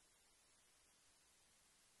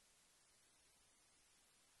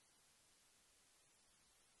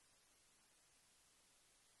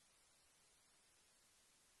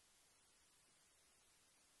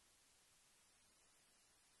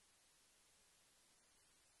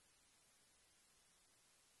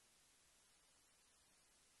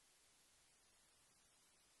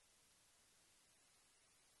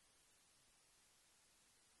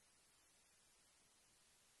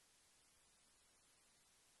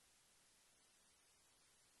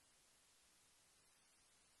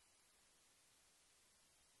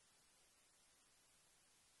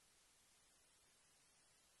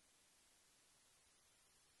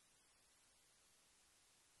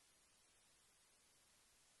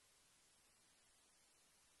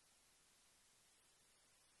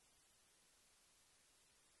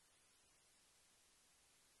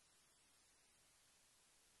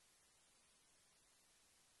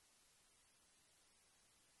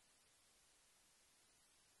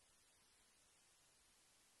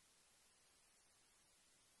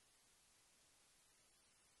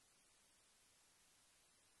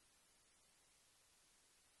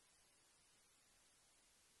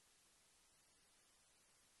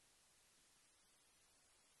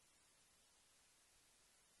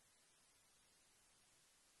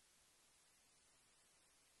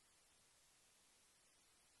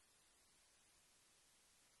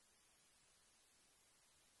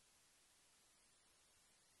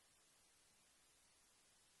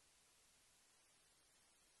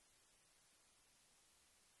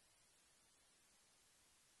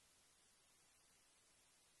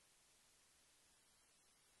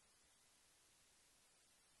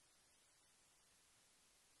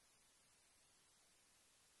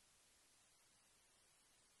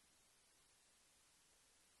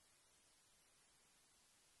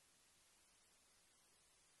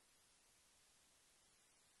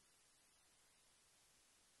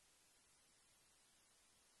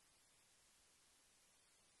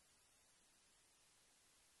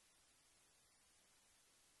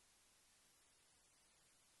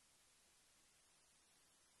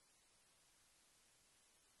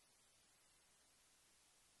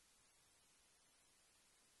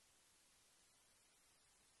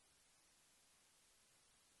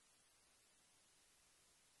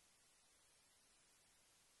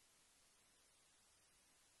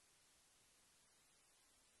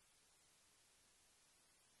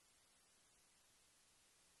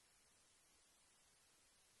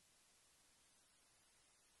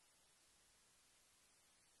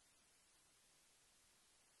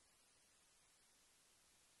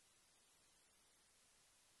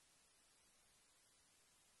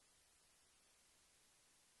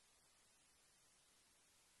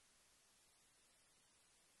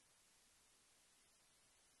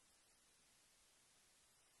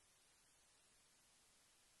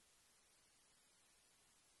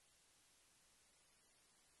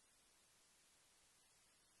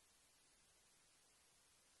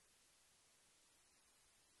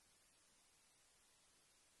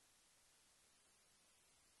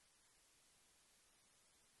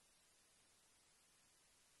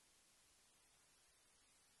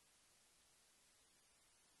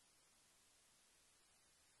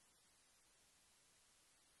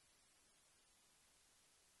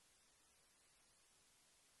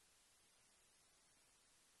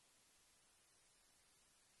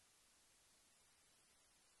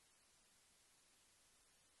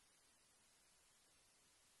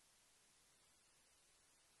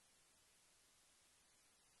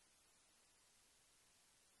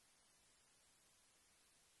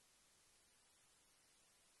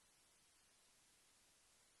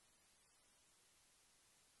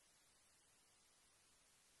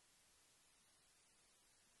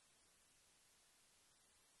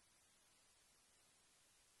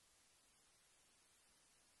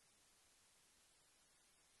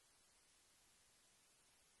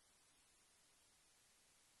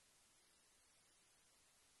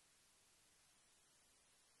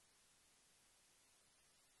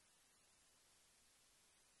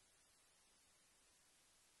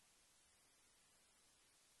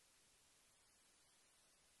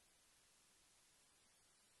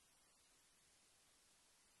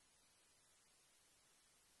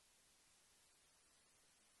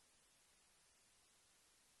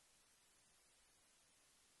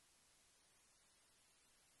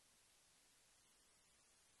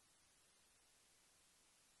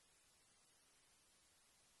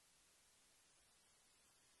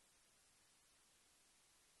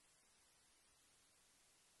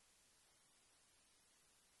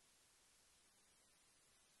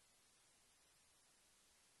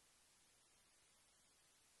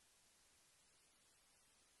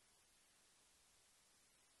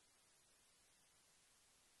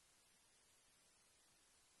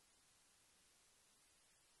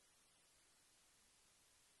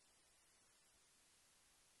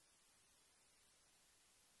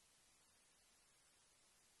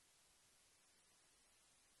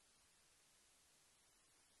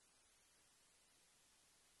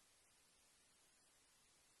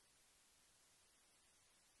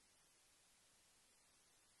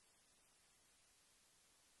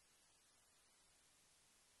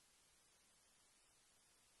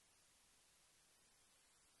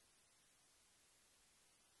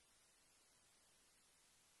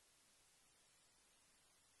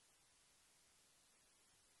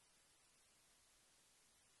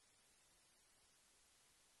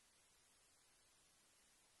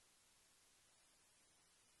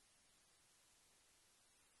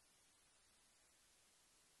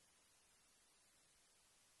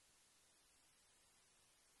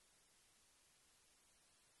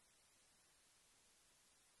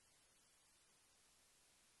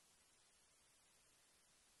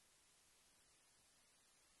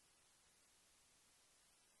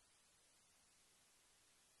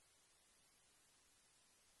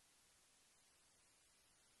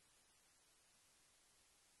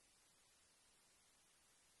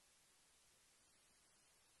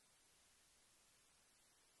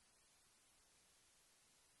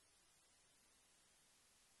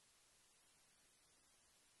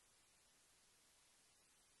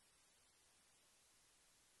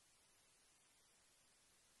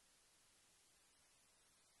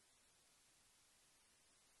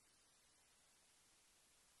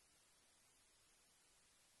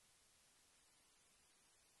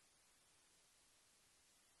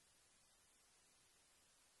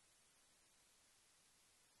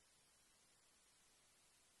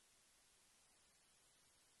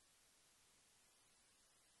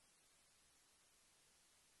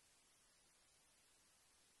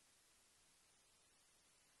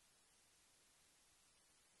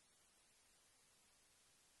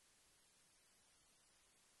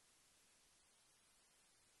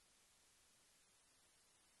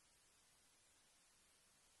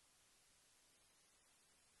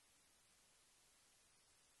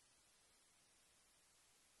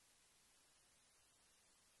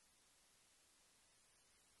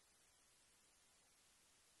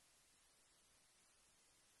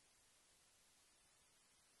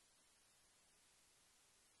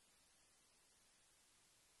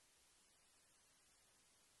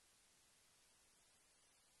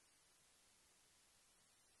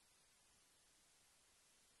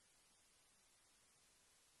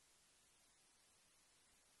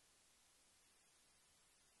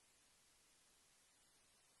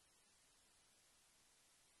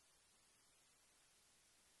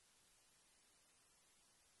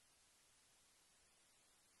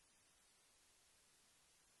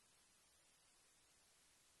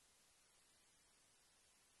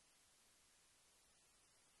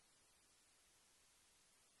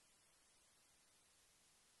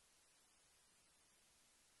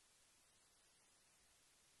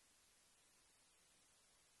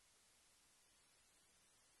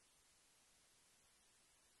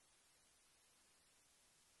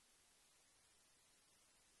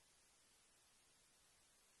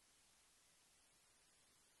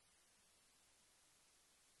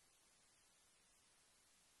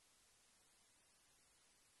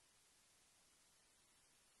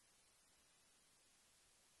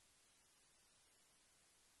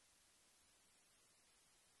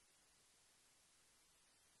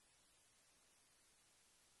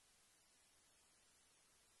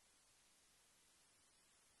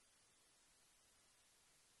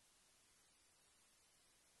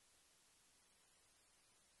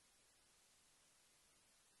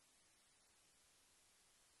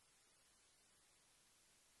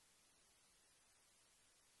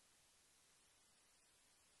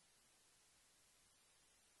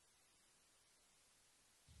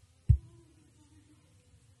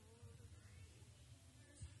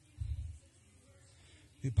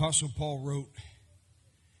 The Apostle Paul wrote,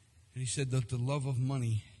 and he said that the love of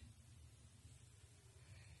money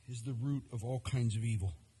is the root of all kinds of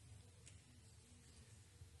evil.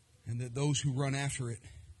 And that those who run after it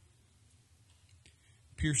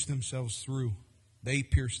pierce themselves through. They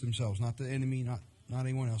pierce themselves, not the enemy, not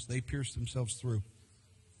anyone else. They pierce themselves through.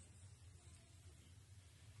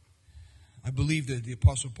 I believe that the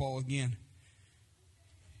Apostle Paul, again,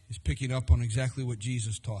 is picking up on exactly what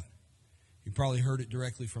Jesus taught. You probably heard it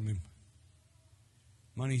directly from him.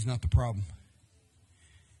 Money's not the problem.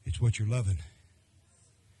 It's what you're loving.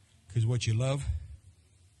 Because what you love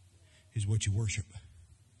is what you worship.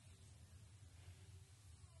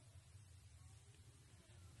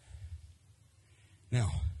 Now,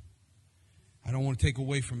 I don't want to take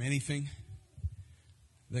away from anything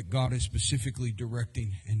that God is specifically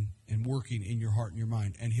directing and working in your heart and your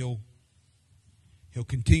mind. And He'll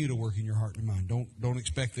continue to work in your heart and your mind. Don't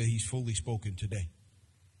expect that He's fully spoken today.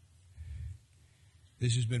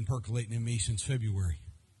 This has been percolating in me since February.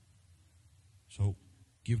 So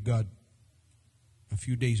give God a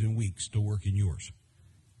few days and weeks to work in yours.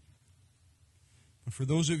 But for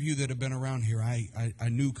those of you that have been around here, I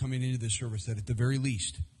knew coming into this service that at the very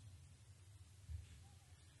least,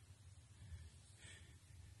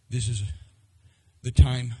 this is the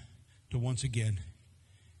time to once again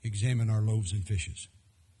examine our loaves and fishes.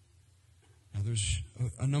 Now, there's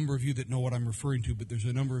a number of you that know what I'm referring to, but there's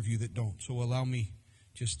a number of you that don't. So allow me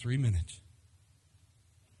just 3 minutes.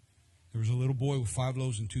 There was a little boy with 5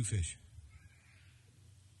 loaves and 2 fish.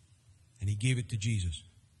 And he gave it to Jesus.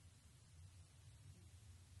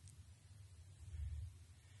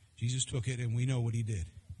 Jesus took it, and we know what He did.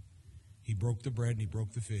 He broke the bread and He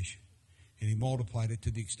broke the fish. And He multiplied it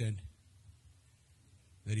to the extent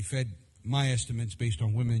that He fed, my estimates based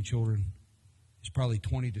on women and children, is probably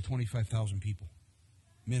 20 to 25,000 people.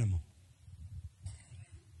 Minimum.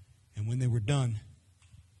 And when they were done,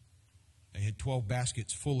 they had 12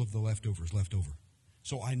 baskets full of the leftovers left over.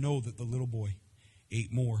 So I know that the little boy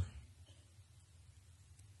ate more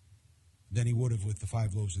than he would have with the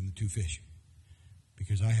 5 loaves and the 2 fish.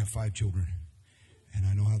 Because I have 5 children, and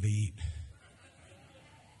I know how they eat.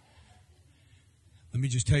 Let me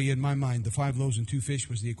just tell you, in my mind, the 5 loaves and 2 fish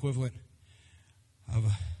was the equivalent of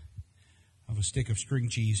a stick of string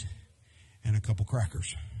cheese and a couple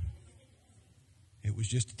crackers. It was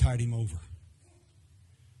just to tide him over.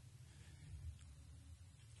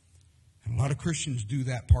 And a lot of Christians do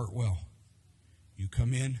that part well. You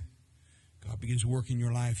come in, God begins to work in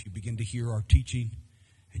your life, you begin to hear our teaching,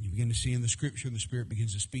 and you begin to see in the Scripture, and the Spirit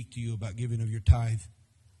begins to speak to you about giving of your tithe.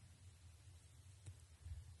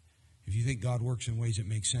 If you think God works in ways that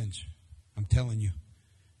make sense, I'm telling you,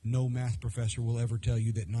 no math professor will ever tell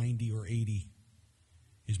you that 90 or 80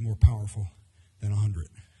 is more powerful than 100.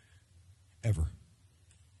 Ever.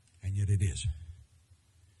 And yet it is.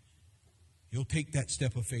 You'll take that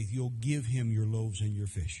step of faith. You'll give Him your loaves and your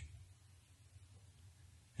fish.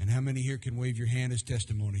 And how many here can wave your hand as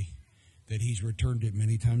testimony that He's returned it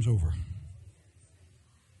many times over?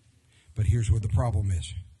 But here's where the problem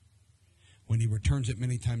is. When He returns it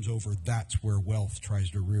many times over, that's where wealth tries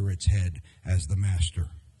to rear its head as the master.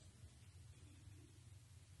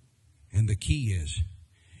 And the key is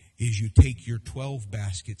you take your 12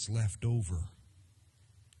 baskets left over,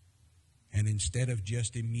 and instead of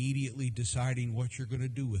just immediately deciding what you're going to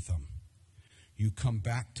do with them, you come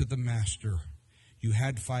back to the master. You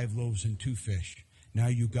had 5 loaves and 2 fish. Now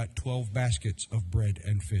you've got 12 baskets of bread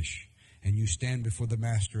and fish. And you stand before the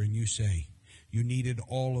master and you say, you needed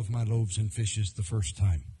all of my loaves and fishes the first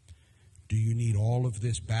time. Do you need all of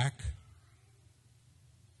this back?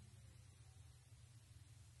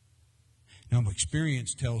 Now,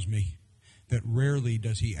 experience tells me that rarely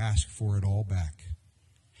does He ask for it all back.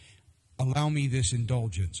 Allow me this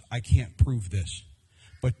indulgence. I can't prove this.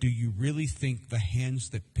 But do you really think the hands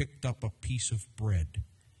that picked up a piece of bread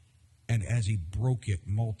and as He broke it,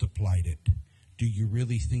 multiplied it, do you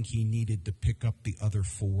really think He needed to pick up the other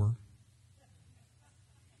 4?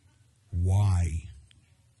 Why?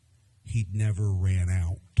 He'd never ran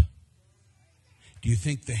out. Do you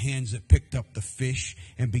think the hands that picked up the fish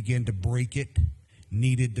and began to break it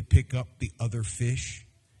needed to pick up the other fish?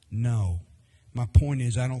 No. My point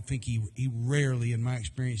is, I don't think he rarely, in my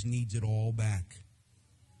experience, needs it all back.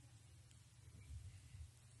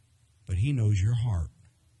 But He knows your heart.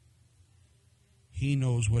 He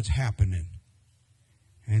knows what's happening.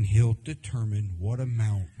 And He'll determine what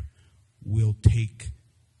amount will take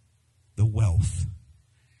the wealth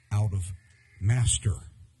out of master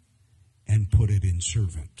and put it in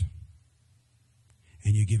servant.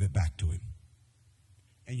 And you give it back to Him.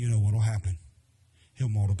 And you know what will happen. He'll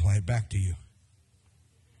multiply it back to you.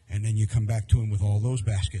 And then you come back to him with all those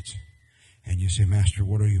baskets. And you say, Master,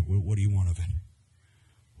 what do you want of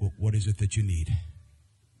it? What is it that you need?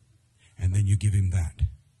 And then you give him that.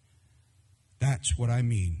 That's what I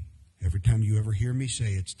mean. Every time you ever hear me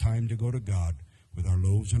say it's time to go to God with our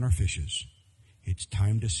loaves and our fishes, it's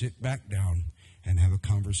time to sit back down and have a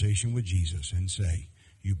conversation with Jesus and say,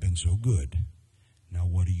 you've been so good. Now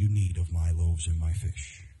what do you need of my loaves and my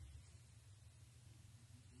fish?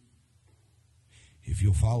 If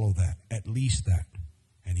you'll follow that, at least that,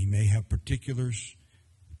 and he may have particulars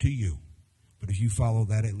to you, but if you follow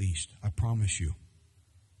that at least, I promise you,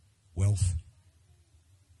 wealth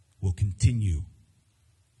will continue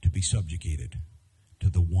to be subjugated to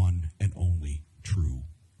the one and only true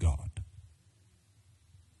God.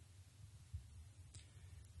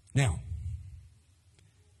 Now,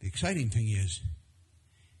 the exciting thing is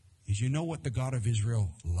you know what the God of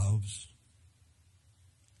Israel loves?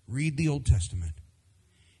 Read the Old Testament.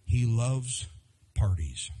 He loves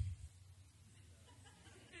parties.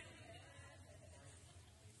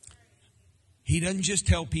 He doesn't just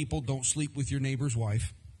tell people, don't sleep with your neighbor's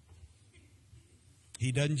wife.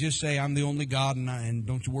 He doesn't just say, I'm the only God and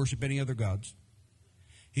don't you worship any other gods.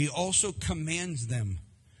 He also commands them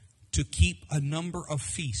to keep a number of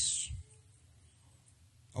feasts.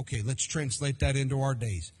 Okay, let's translate that into our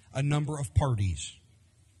days. A number of parties.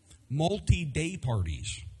 Multi-day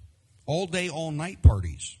parties. All day, all night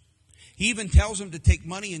parties. He even tells them to take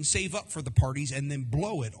money and save up for the parties and then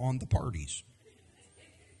blow it on the parties.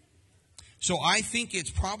 So I think it's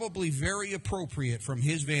probably very appropriate from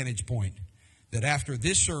his vantage point that after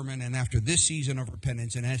this sermon and after this season of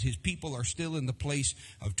repentance, and as his people are still in the place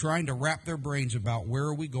of trying to wrap their brains about where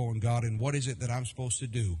are we going, God, and what is it that I'm supposed to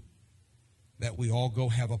do, that we all go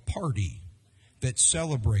have a party that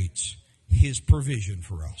celebrates his provision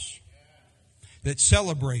for us, that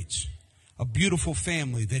celebrates a beautiful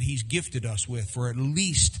family that he's gifted us with for at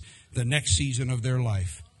least the next season of their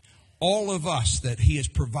life. All of us that he has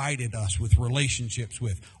provided us with relationships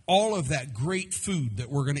with, all of that great food that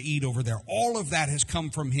we're going to eat over there, all of that has come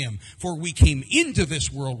from him. For we came into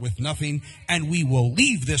this world with nothing, and we will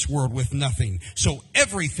leave this world with nothing. So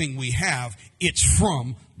everything we have, it's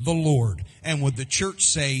from the Lord. And would the church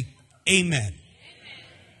say, Amen? Amen.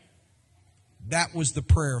 That was the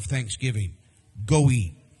prayer of thanksgiving. Go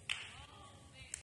eat.